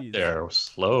got there?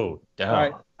 Slow down. All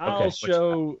right. I'll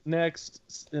show next,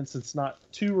 since it's not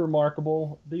too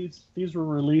remarkable. These were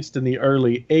released in the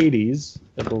early '80s,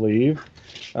 I believe.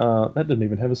 That doesn't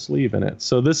even have a sleeve in it.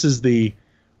 So this is the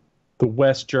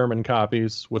West German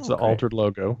copies with the altered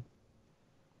logo.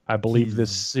 I believe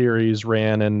this series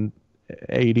ran in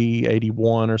 80,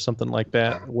 81 or something like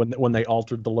that when they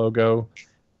altered the logo,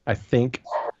 I think.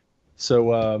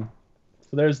 So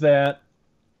there's that.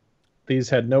 These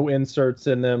had no inserts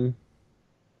in them.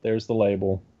 There's the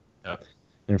label. Yep.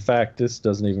 In fact, this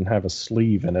doesn't even have a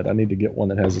sleeve in it. I need to get one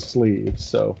that has a sleeve.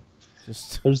 So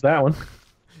there's that one.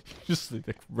 Just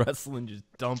like wrestling, just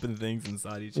dumping things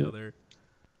inside each other.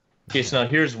 Okay, so now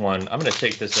here's one. I'm going to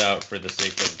take this out for the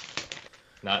sake of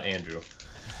not Andrew,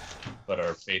 but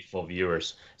our faithful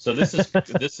viewers. So this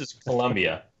is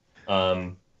Columbia.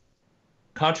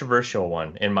 Controversial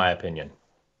one, in my opinion.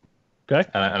 Okay.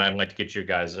 And I'd like to get your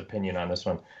guys' opinion on this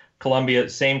one. Columbia,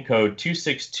 same code,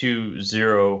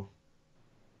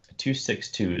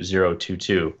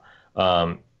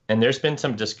 2622022. And there's been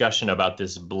some discussion about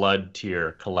this blood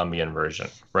tier Colombian version,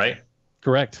 right?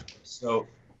 Correct. So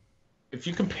if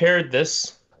you compare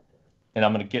this, and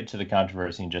I'm going to get to the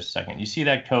controversy in just a second. You see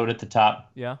that code at the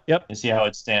top? Yeah. Yep. You see how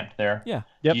it's stamped there? Yeah.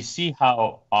 Yep. You see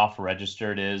how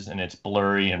off-registered it is, and it's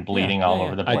blurry and bleeding all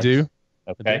over the place? I do.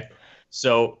 Okay.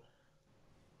 So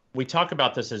we talk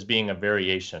about this as being a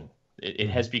variation. It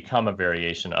has become a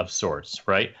variation of sorts,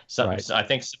 right? So I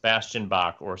think Sebastian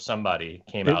Bach or somebody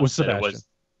came out and said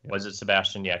was it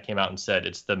Sebastian? Yeah, came out and said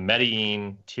it's the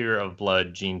Medellin Tear of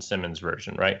Blood Gene Simmons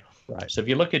version, right? Right. So if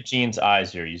you look at Gene's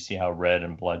eyes here, you see how red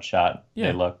and bloodshot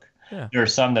they look. Yeah. There are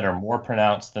some that are more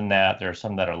pronounced than that. There are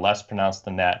some that are less pronounced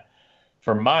than that.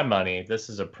 For my money, this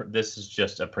is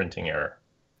just a printing error.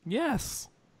 Yes.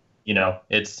 You know,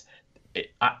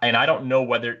 and I don't know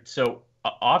whether. So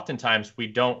oftentimes we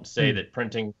don't say that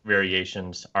printing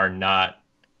variations are not.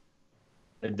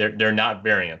 They're not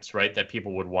variants, right? That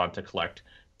people would want to collect.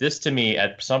 This to me,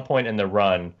 at some point in the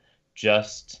run,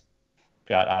 just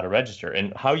got out of register.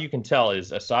 And how you can tell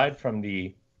is aside from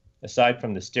the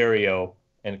stereo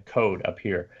and code up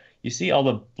here, you see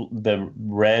all the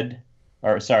red,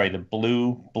 or sorry, the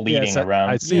blue bleeding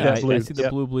around. I see that blue. I see the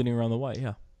blue bleeding around the white.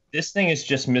 Yeah. This thing is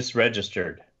just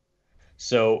misregistered.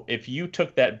 So if you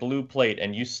took that blue plate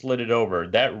and you slid it over,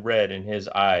 that red in his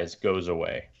eyes goes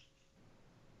away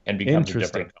and becomes a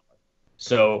different color.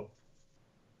 So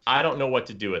I don't know what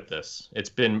to do with this. It's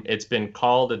been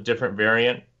called a different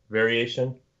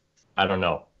variation. I don't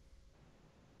know.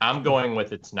 I'm going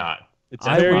with it's not.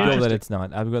 I would go that it's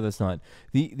not. I would go that it's not.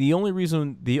 The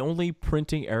only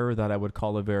printing error that I would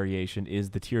call a variation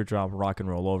is the teardrop rock and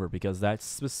roll over, because that's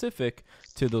specific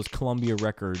to those Columbia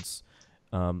records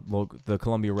the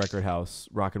Columbia Record House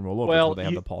Rock and Roll Over, Well, where they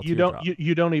have the Paul you Teardrop.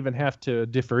 you don't even have to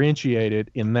differentiate it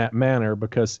in that manner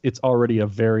because it's already a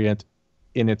variant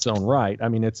in its own right. I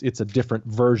mean, it's a different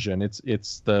version. It's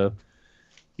the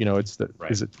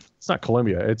Right. it's not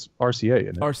Columbia, it's RCA,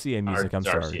 isn't it? RCA Music. I'm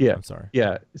sorry. RCA. Yeah. I'm sorry.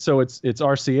 Yeah, so it's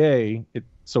RCA.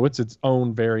 So it's its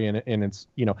own variant, and it's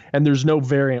and there's no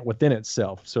variant within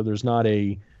itself. So there's not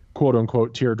a quote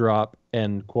unquote teardrop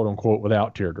and quote unquote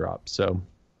without teardrop. So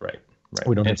Right.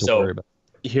 we don't have to worry about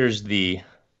Here's the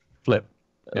flip.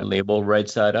 label right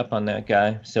side up on that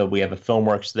guy. So we have a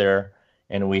Filmworks there,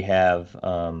 and we have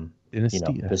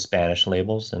Dynasty. the Spanish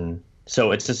labels, and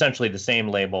so it's essentially the same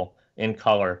label in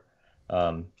color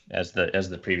as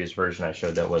the previous version I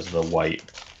showed. That was the white,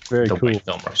 Very the cool. white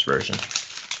Filmworks version.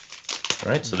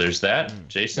 All right, so there's that.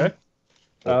 Jason,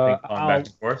 Okay. back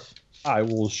and forth. I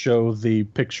will show the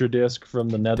picture disc from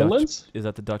the Netherlands. Is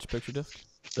that the Dutch picture disc?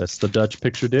 That's the Dutch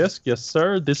picture disc. Yes,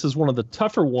 sir. This is one of the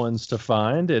tougher ones to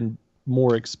find and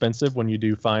more expensive when you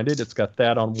do find it. It's got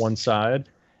that on one side,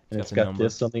 and it's got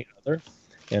this on the other.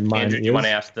 And mine Andrew, is... do you want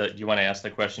to ask the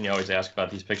question you always ask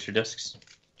about these picture discs?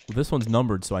 Well, this one's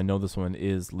numbered, so I know this one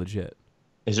is legit.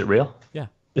 Is it real? Yeah.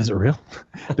 Is it real?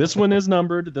 This one is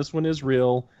numbered. This one is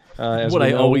real. What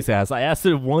I always ask. I asked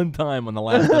it one time on the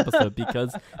last episode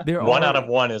because one out of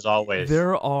one is always.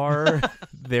 There are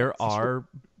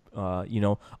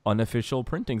unofficial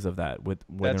printings of that when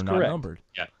they're not numbered.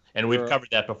 Yeah, and we've covered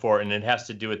that before, and it has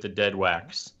to do with the dead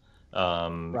wax.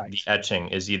 Right. The etching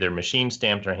is either machine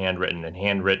stamped or handwritten, and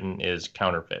handwritten is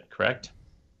counterfeit. Correct?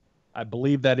 I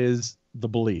believe that is the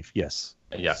belief. Yes.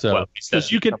 Yeah. So well,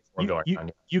 you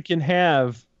can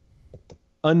have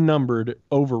unnumbered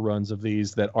overruns of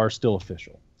these that are still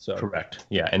official. So correct.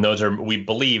 Yeah, and those are, we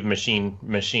believe, machine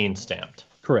stamped.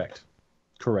 Correct.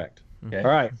 Okay. All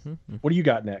right. What do you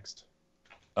got next?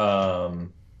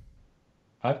 I've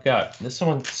got this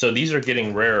one. So these are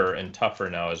getting rarer and tougher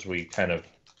now as we kind of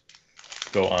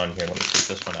go on here. Let me take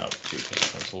this one out too,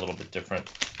 because it's a little bit different.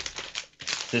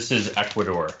 This is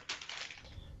Ecuador.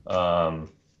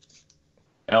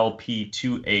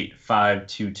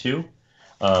 LP28522.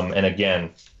 And again,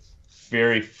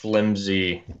 very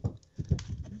flimsy,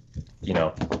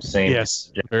 same.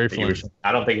 Yes, very flimsy.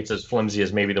 I don't think it's as flimsy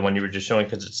as maybe the one you were just showing,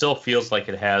 because it still feels like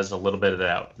it has a little bit of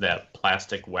that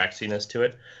plastic waxiness to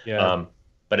it. Yeah.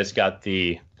 But it's got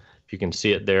if you can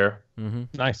see it there. Mm-hmm.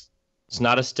 Nice. It's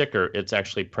not a sticker. It's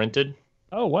actually printed.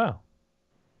 Oh, wow.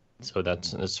 So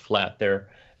it's flat there.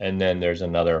 And then there's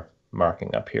another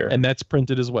marking up here. And that's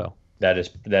printed as well. That is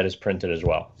printed as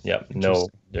well. Yep.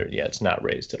 It's not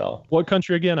raised at all. What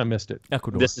country again? I missed it.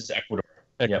 Ecuador. This is Ecuador.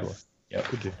 Ecuador. Yep.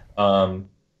 Good deal.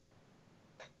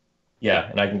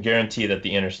 Yeah, and I can guarantee that the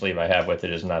inner sleeve I have with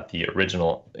it is not the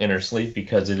original inner sleeve,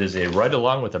 because it is a right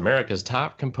along with America's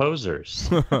top composers.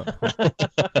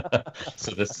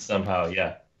 So this is somehow,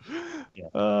 yeah.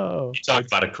 Oh. You talk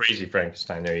about a crazy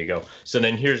Frankenstein. There you go. So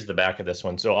then here's the back of this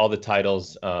one. So all the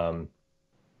titles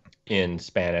in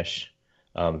Spanish.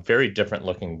 Very different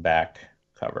looking back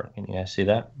cover. Can you guys see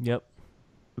that? Yep.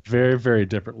 Very, very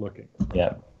different looking.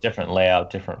 Yeah, different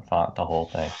layout, different font, the whole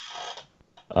thing.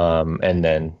 And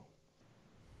then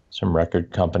some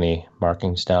record company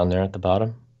markings down there at the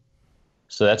bottom.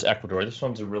 So that's Ecuador. This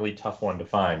one's a really tough one to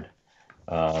find.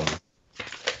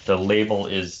 The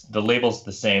label's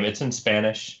the same. It's in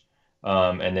Spanish,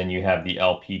 and then you have the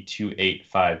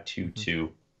LP28522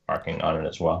 marking on it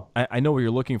as well. I know what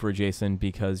you're looking for, Jason,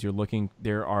 because you're looking.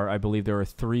 I believe there are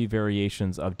 3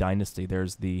 variations of Dynasty.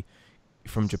 There's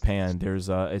from Japan. There's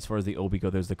as far as the obi go,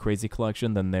 there's the Crazy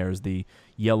Collection, then there's the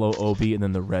yellow obi, and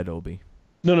then the red obi.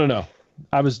 No.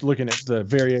 I was looking at the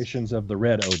variations of the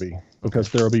red obi,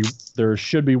 because there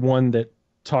should be one that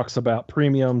talks about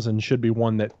premiums and should be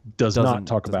one that does not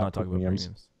talk about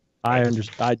premiums. I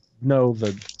know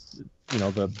the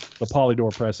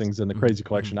Polydor pressings and the Crazy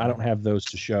Collection. I don't have those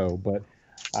to show, but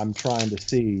I'm trying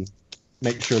to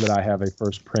make sure that I have a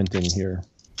first printing here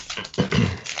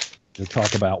to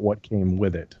talk about what came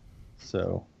with it.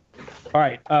 So, all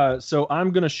right. So I'm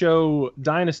going to show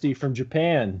Dynasty from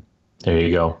Japan. There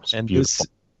you go. It's and beautiful.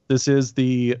 This is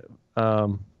the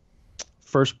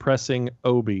first pressing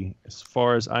obi, as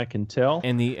far as I can tell.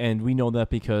 And we know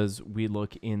that because we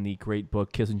look in the great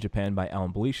book Kissing Japan by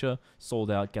Alan Belisha,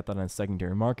 sold out. Get that on a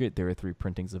secondary market. There are 3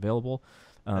 printings available.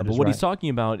 But what he's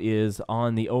talking about is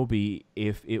on the obi,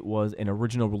 if it was an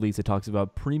original release, it talks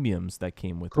about premiums that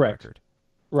came with the record.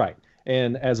 Right.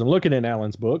 And as I'm looking in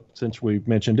Alan's book, since we've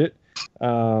mentioned it,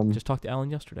 just talked to Alan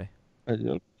yesterday.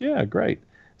 Yeah, great.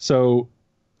 So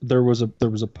there was a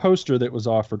poster that was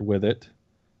offered with it,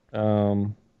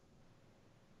 and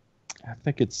I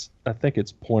think it's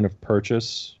point of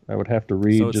purchase. I would have to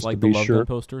read So it's just like to the be Love sure. Gun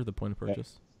poster, the point of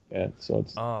purchase. Yeah, so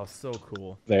it's Oh, so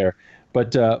cool. there.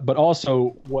 But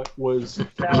also what was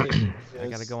touted I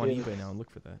gotta go on eBay now and look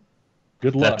for that.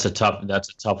 Good luck. That's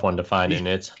a tough one to find, and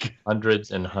it's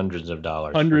hundreds and hundreds of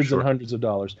dollars. Hundreds and hundreds of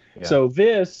dollars. Yeah. So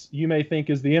this you may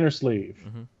think is the inner sleeve,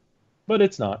 but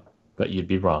it's not. But you'd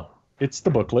be wrong. It's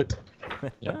the booklet.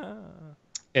 Yeah.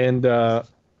 And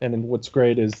then what's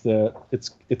great is that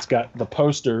it's got the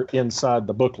poster inside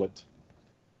the booklet.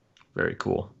 Very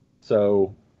cool.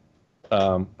 So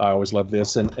I always love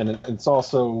this, and it's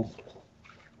also,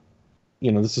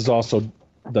 this is also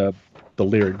the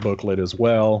lyric booklet as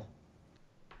well.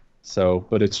 So,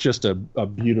 but it's just a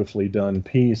beautifully done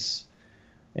piece,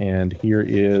 and here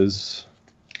is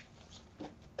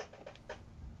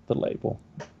the label,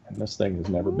 and this thing has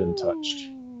never been touched.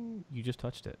 You just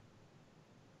touched it.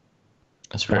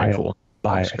 That's very cool.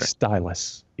 By a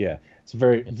stylus. Yeah, it's a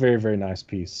very, very, very nice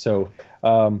piece. So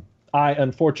I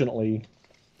unfortunately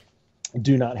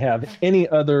do not have any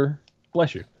other,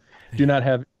 bless you, do not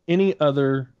have any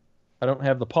other, I don't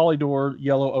have the Polydor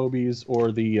yellow obies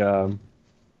or the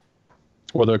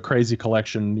Crazy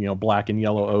Collection, black and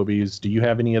yellow obies. Do you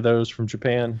have any of those from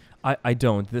Japan? I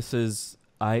don't. This is,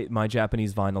 my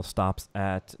Japanese vinyl stops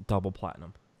at double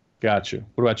platinum. Gotcha.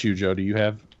 What about you, Joe?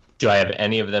 Do I have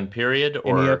any of them, period?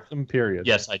 Or any of them, period?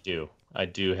 Yes, I do. I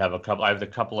do have a couple. I have a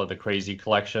couple of the Crazy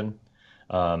Collection.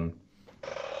 I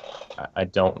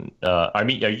don't. I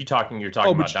mean, you're talking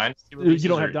about Dynasty releases? You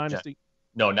don't have Dynasty?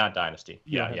 No, not Dynasty.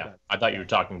 Yeah. I thought you were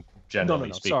talking generally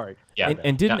No, speaking. sorry. Yeah.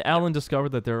 And didn't Alan discover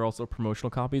that there are also promotional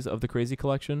copies of the Crazy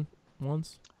Collection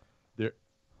ones?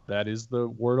 That is the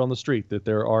word on the street, that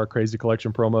there are Crazy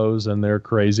Collection promos, and they're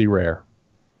crazy rare.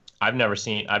 I've never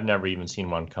even seen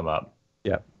one come up.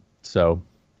 Yeah. So,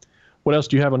 what else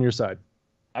do you have on your side?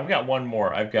 I've got one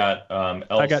more. I've got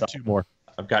two more.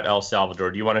 I've got El Salvador.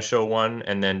 Do you want to show one?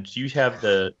 And then do you have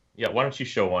the? Yeah. Why don't you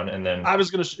show one? And then I was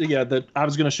gonna show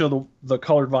the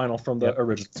colored vinyl from the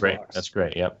original. Great. box. That's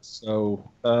great. Yep.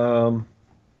 So, if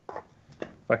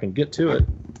I can get to it.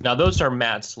 Now those are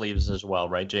matte sleeves as well,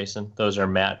 right, Jason? Those are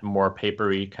matte, more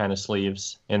papery kind of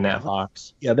sleeves in that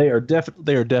box. Yeah, they are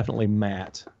definitely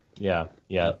matte. Yeah.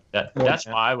 That's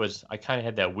why I kind of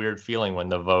had that weird feeling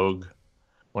when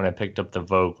when I picked up the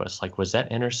Vogue, was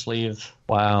that inner sleeve?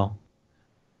 Wow.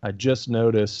 I just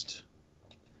noticed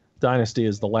Dynasty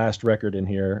is the last record in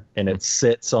here, and it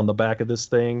sits on the back of this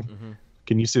thing. Mm-hmm.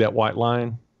 Can you see that white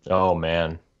line? Oh,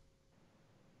 man.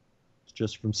 It's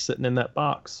just from sitting in that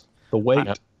box. The weight.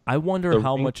 I wonder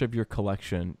how much of your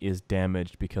collection is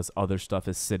damaged because other stuff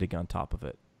is sitting on top of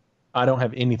it. I don't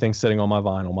have anything sitting on my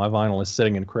vinyl. My vinyl is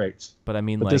sitting in crates. But I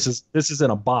mean, this is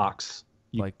in a box.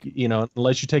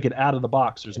 Unless you take it out of the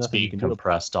box, there's nothing you can do. It's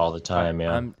compressed all the time.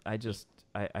 Yeah. I just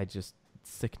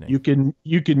sickening.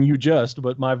 You can adjust,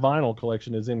 but my vinyl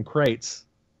collection is in crates,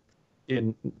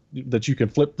 that you can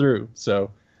flip through.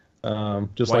 So,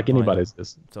 just white like anybody's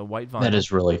is. It's a white vinyl. That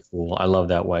is really cool. I love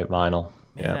that white vinyl.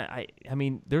 Man, yeah. I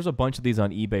mean, there's a bunch of these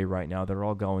on eBay right now. They're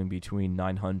all going between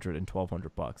 $900 and $1,200.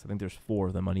 I think there's 4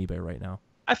 of them on eBay right now.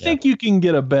 I think you can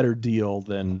get a better deal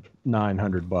than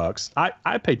 $900.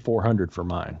 I paid $400 for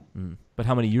mine. But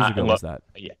how many years ago was that?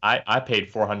 Yeah, I paid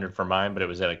 $400 for mine, but it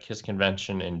was at a KISS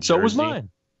convention in Jersey. So was mine.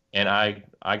 And I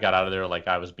got out of there like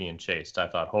I was being chased. I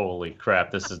thought, holy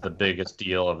crap, this is the biggest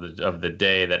deal of the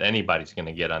day that anybody's going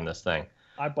to get on this thing.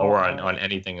 Or on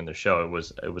anything in the show.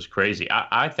 It was crazy.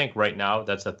 I think right now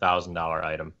that's $1,000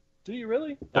 item. Do you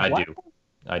really? I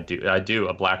do.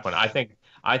 A black one. I think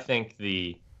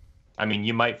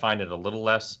you might find it a little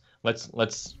less.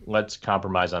 Let's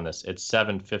compromise on this. It's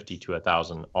 $750 to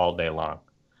 $1,000 all day long.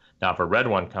 Now if a red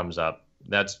one comes up,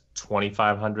 that's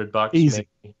 $2,500. Easy.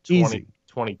 Maybe Easy.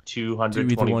 $2,200. Do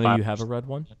either one of you have a red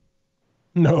one?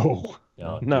 No.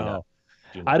 No.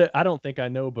 I don't think I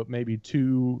know, but maybe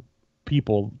 2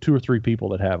 or 3 people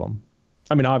that have them.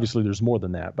 I mean, obviously there's more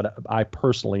than that, but I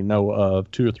personally know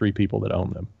of 2 or 3 people that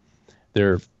own them.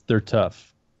 They're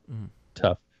tough.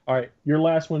 Tough. All right, your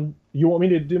last one. You want me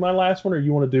to do my last one, or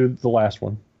you want to do the last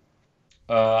one?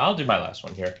 I'll do my last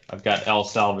one here. I've got El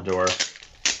Salvador,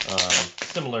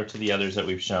 similar to the others that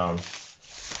we've shown,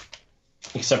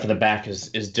 except for the back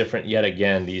is different yet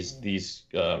again.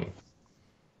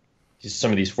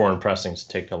 Some of these foreign pressings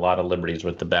take a lot of liberties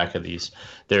with the back of these.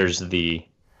 There's the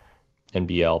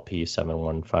NBLP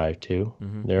 7152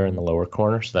 there in the lower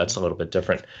corner, so that's a little bit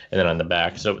different. And then on the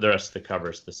back, so the rest of the cover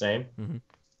is the same.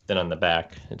 Then on the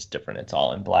back, it's different. It's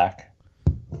all in black.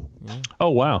 Yeah. Oh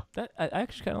wow! I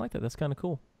actually kind of like that. That's kind of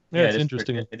cool. Yeah, it's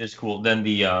interesting. It is cool. Then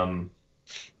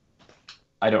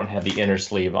I don't have the inner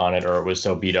sleeve on it, or it was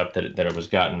so beat up that it was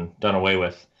done away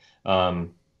with.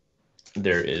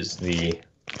 There is the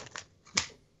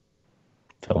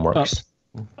Filmworks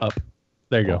up.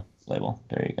 There you go. Label.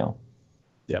 There you go.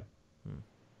 Yep.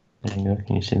 There you go.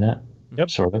 Can you see that? Yep.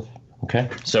 Sort of. Okay.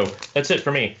 So that's it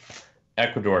for me.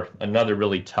 Ecuador, another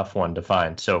really tough one to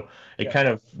find. So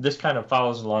this kind of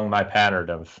follows along my pattern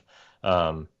of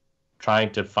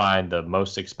trying to find the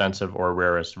most expensive or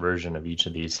rarest version of each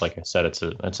of these. Like I said, it's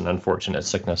an unfortunate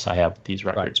sickness I have with these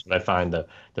records, but I find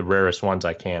the rarest ones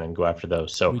I can and go after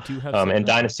those. So, We do have and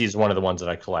Dynasty is one of the ones that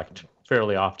I collect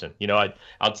fairly often. You know,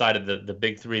 outside of the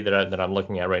big three that I'm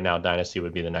looking at right now, Dynasty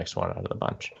would be the next one out of the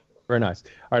bunch. Very nice.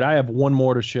 All right, I have one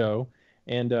more to show,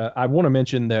 and I want to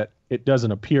mention that it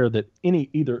doesn't appear that any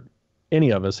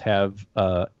of us have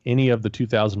any of the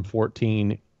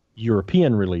 2014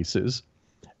 European releases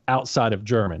outside of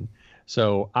German.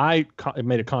 So I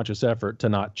made a conscious effort to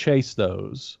not chase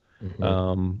those.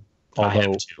 I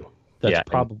have to. That's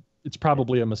it's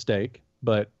probably a mistake,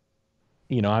 but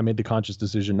I made the conscious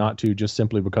decision not to, just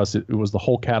simply because it was the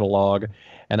whole catalog,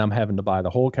 and I'm having to buy the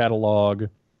whole catalog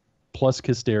plus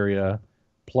Hysteria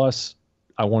plus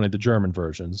I wanted the German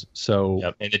versions.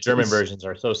 So and the German versions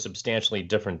are so substantially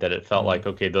different that it felt like,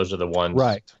 okay, those are the ones.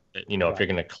 Right. That, if you're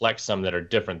going to collect some that are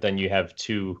different, then you have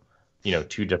two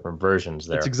different versions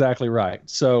there. That's exactly right.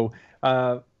 So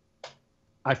I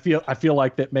feel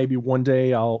like that maybe one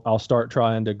day I'll start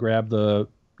trying to grab the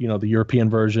the European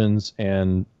versions,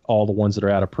 and all the ones that are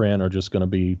out of print are just going to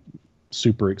be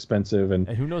super expensive. And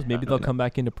who knows? Maybe they'll come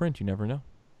back into print. You never know.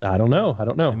 I don't know.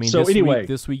 I mean, so anyway,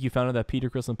 this week you found out that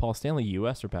Peter Criss and Paul Stanley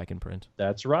U.S. are back in print.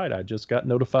 That's right. I just got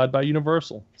notified by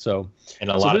Universal. So, and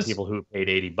a lot of people who paid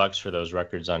 $80 for those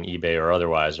records on eBay or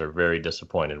otherwise are very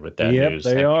disappointed with that news.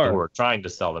 They are. People who are trying to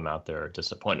sell them out there are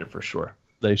disappointed for sure.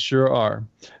 They sure are.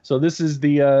 So this is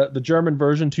the German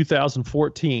version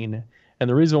 2014, and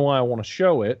the reason why I want to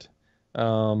show it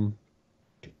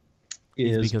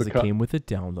is because it came with a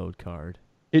download card.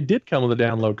 It did come with a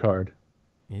download card.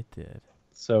 It did.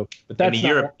 So, but that's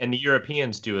and the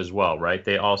Europeans do as well, right?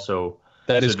 They also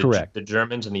is correct. The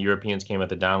Germans and the Europeans came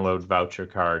with a download voucher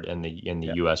card, and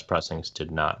the U.S. pressings did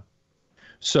not.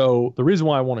 So the reason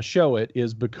why I want to show it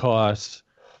is because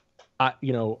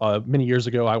many years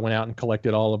ago I went out and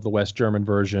collected all of the West German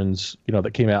versions,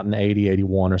 that came out in 80,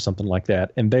 81 or something like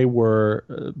that, and they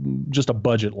were just a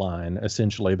budget line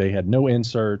essentially. They had no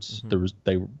inserts.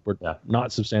 They were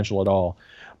not substantial at all.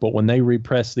 But when they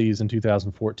repressed these in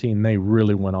 2014, they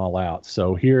really went all out.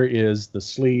 So here is the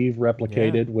sleeve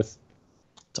replicated with.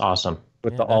 It's awesome.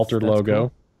 With the altered logo.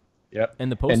 Cool. Yep.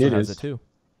 And the poster has it too.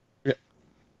 Yeah.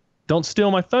 Don't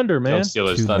steal my thunder, man. Don't steal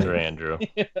his thunder, Andrew.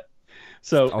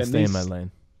 So I'll stay in my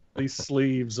lane. These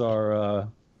sleeves are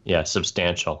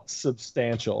substantial.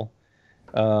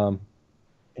 And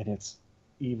it's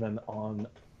even on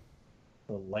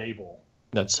the label.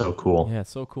 That's so cool. Yeah, it's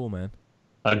so cool, man.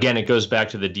 Again, it goes back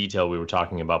to the detail we were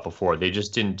talking about before. They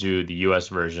just didn't do the U.S.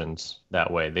 versions that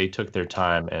way. They took their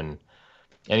time, and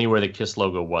anywhere the KISS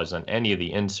logo was on any of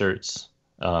the inserts,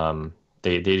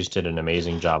 they just did an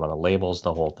amazing job on the labels,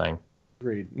 the whole thing.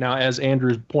 Agreed. Now, as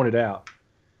Andrew pointed out,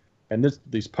 and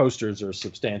these posters are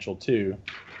substantial too,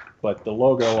 but the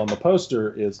logo on the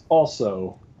poster is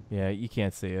also. Yeah, you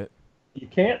can't see it. You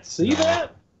can't see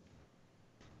that?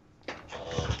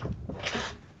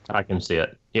 I can see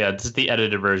it. Yeah, it's the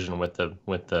edited version with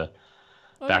the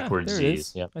backwards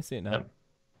Z's. Yeah, I see it now.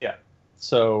 Yeah.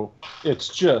 So it's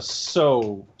just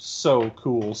so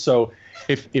cool. So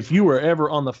if you were ever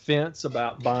on the fence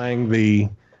about buying the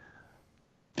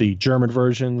German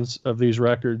versions of these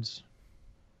records,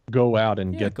 go out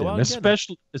and get them,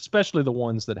 especially the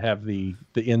ones that have the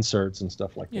inserts and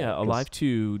stuff like that. Yeah, Alive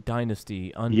 2,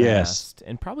 Dynasty, Unmasked,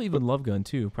 and probably even Love Gun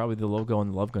too. Probably the logo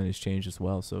on the Love Gun has changed as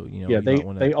well. So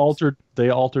they altered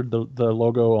the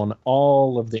logo on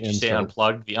all of the inserts. Say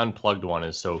Unplugged. The Unplugged one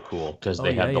is so cool because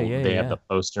they have the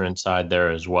poster inside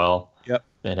there as well. Yep.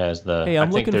 It has the. Hey,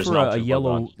 I'm looking for a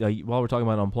yellow. While we're talking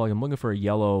about Unplugged, I'm looking for a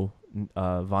yellow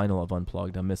vinyl of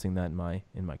Unplugged. I'm missing that in my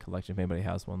collection. If anybody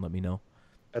has one, let me know.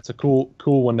 That's a cool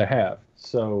one to have.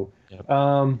 So,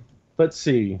 let's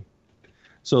see.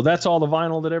 So that's all the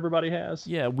vinyl that everybody has?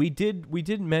 Yeah, we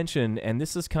did mention, and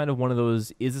this is kind of one of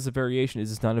those, is this a variation? Is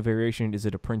this not a variation? Is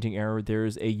it a printing error?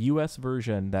 There's a US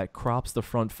version that crops the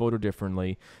front photo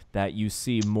differently, that you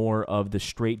see more of the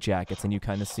straight jackets and you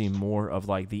kind of see more of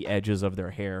like the edges of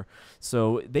their hair.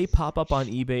 So they pop up on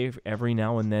eBay every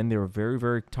now and then. They're very,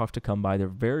 very tough to come by. They're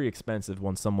very expensive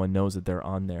when someone knows that they're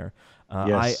on there.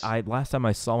 Yes. I last time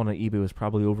I saw one on eBay was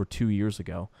probably over 2 years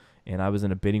ago, and I was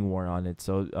in a bidding war on it.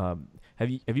 So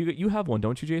You have one,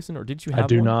 don't you, Jason? Or did you have I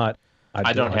do one? not.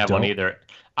 I don't have one either.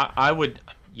 I would,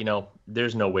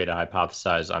 there's no way to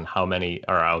hypothesize on how many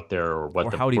are out there or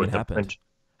what Or how it even happened.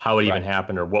 How it even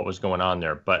happened or what was going on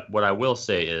there. But what I will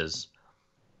say is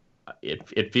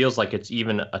it feels like it's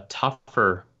even a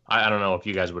tougher, I don't know if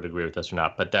you guys would agree with this or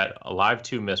not, but that Alive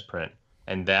 2 misprint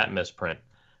and that misprint,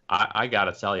 I got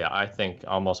to tell you, I think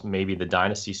almost maybe the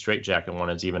Dynasty Straightjacket one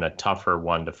is even a tougher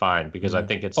one to find because I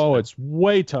think it's... Oh, it's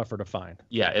way tougher to find.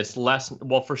 Yeah, it's less...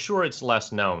 Well, for sure it's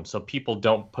less known, so people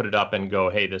don't put it up and go,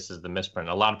 hey, this is the misprint.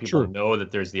 A lot of people know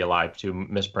that there's the Alive 2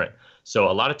 misprint.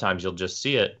 So a lot of times you'll just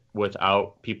see it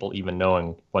without people even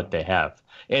knowing what they have.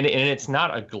 And it's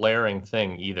not a glaring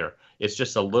thing either. It's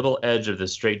just a little edge of the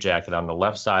straitjacket on the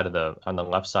left side of the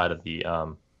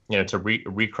it's a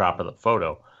recrop of the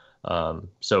photo.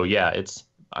 So yeah, it's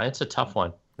a tough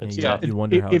one. It's tough. You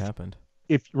wonder how it happened.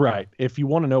 If you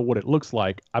want to know what it looks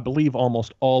like, I believe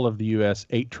almost all of the US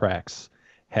 8 tracks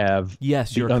have the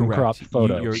uncropped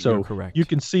photo. You're correct. You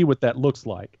can see what that looks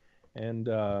like. And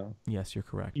yes, you're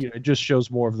correct. It just shows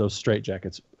more of those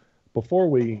straitjackets. Before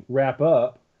we wrap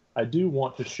up, I do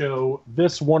want to show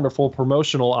this wonderful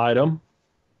promotional item.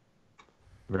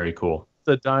 Very cool.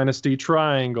 The Dynasty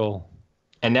Triangle.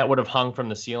 And that would have hung from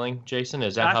the ceiling, Jason?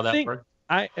 Is that how that worked?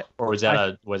 Or was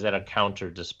that a counter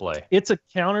display? It's a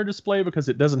counter display because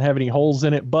it doesn't have any holes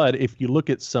in it. But if you look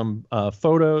at some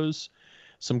photos,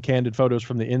 some candid photos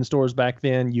from the in-stores back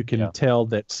then, you can tell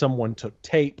that someone took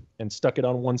tape and stuck it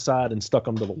on one side and stuck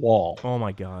them to the wall. Oh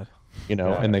my God!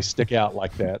 And they stick out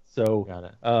like that. So, got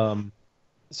it.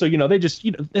 So they just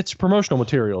it's promotional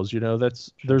materials.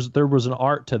 There was an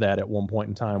art to that at one point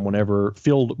in time. Whenever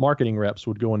field marketing reps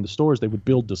would go into stores, they would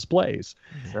build displays,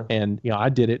 and I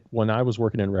did it when I was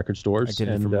working in record stores. I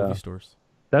did it for movie stores.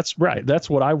 That's right. That's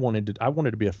what I wanted to. I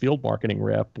wanted to be a field marketing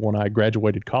rep when I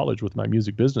graduated college with my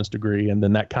music business degree, and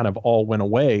then that kind of all went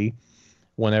away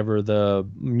whenever the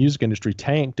music industry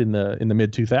tanked in the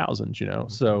mid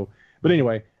 2000s. So, but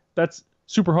anyway, that's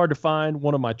super hard to find.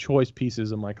 One of my choice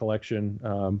pieces in my collection,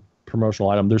 promotional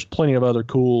item. There's plenty of other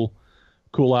cool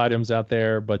items out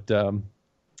there, but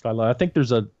I think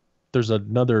there's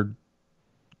another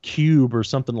cube or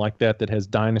something like that has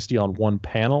Dynasty on one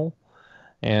panel,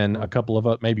 and a couple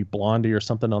of maybe Blondie or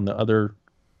something on the other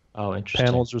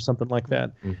panels or something like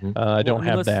that. Mm-hmm. I don't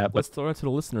have that. But let's throw it to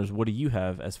the listeners. What do you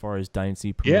have as far as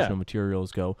Dynasty promotional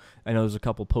materials go? I know there's a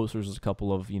couple posters, there's a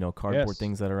couple of cardboard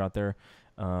things that are out there.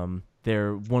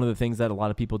 One of the things that a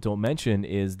lot of people don't mention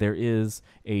is there is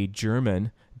a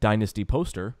German Dynasty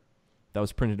poster that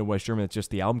was printed in West Germany. It's just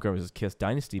the album cover is Kiss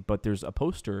Dynasty, but there's a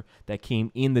poster that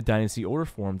came in the Dynasty order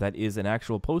form that is an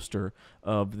actual poster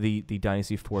of the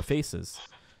Dynasty Four Faces.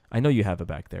 I know you have it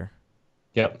back there.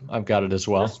 Yep, I've got it as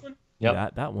well. This one?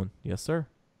 Yep. That one. Yes, sir.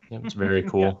 Yep, it's very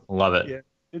cool. Love it. Yeah,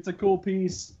 it's a cool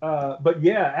piece. But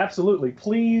yeah, absolutely.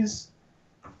 Please,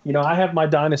 I have my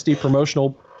Dynasty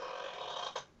promotional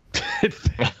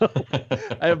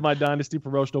I have my Dynasty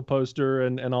promotional poster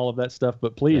and all of that stuff,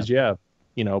 but please,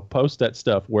 post that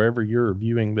stuff wherever you're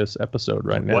viewing this episode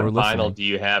right now. What vinyl do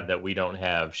you have that we don't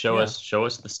have? Show us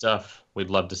the stuff.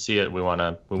 We'd love to see it. We want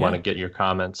to get your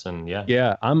comments and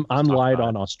I'm light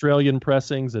on Australian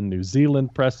pressings and New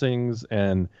Zealand pressings,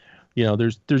 and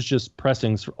there's just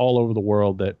pressings all over the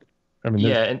world that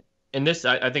and this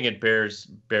I think it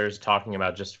bears talking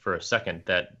about just for a second,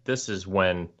 that this is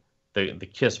when the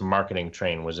Kiss marketing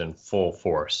train was in full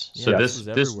force. So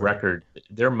this record,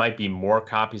 there might be more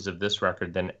copies of this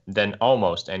record than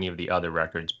almost any of the other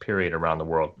records, period, around the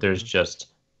world. There's just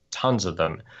tons of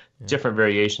them, different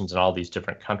variations in all these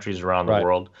different countries around the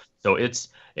world. So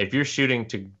if you're shooting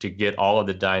to get all of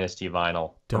the Dynasty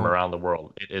vinyl from around the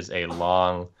world, it is a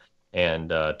long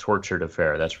and tortured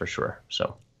affair, that's for sure.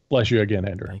 So bless you again,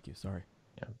 Andrew. Thank you. Sorry.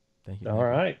 Yeah. Thank you. All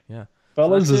right. Yeah.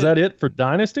 Fellas, is that it for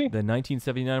Dynasty? The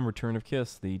 1979 Return of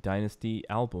Kiss, the Dynasty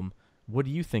album. What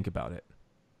do you think about it?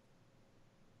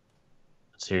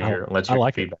 Let's hear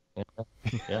your feedback.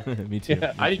 Yeah. Me too.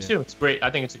 Yeah, I do too. It's great. I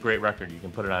think it's a great record. You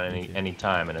can put it on any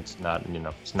time, and it's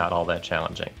not all that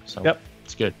challenging. So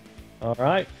it's good. All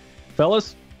right,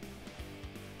 fellas,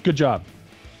 good job.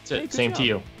 That's it. Same to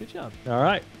you. Good job. All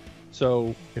right.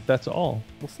 So if that's all,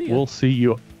 we'll see you. We'll see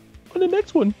you on the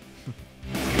next one.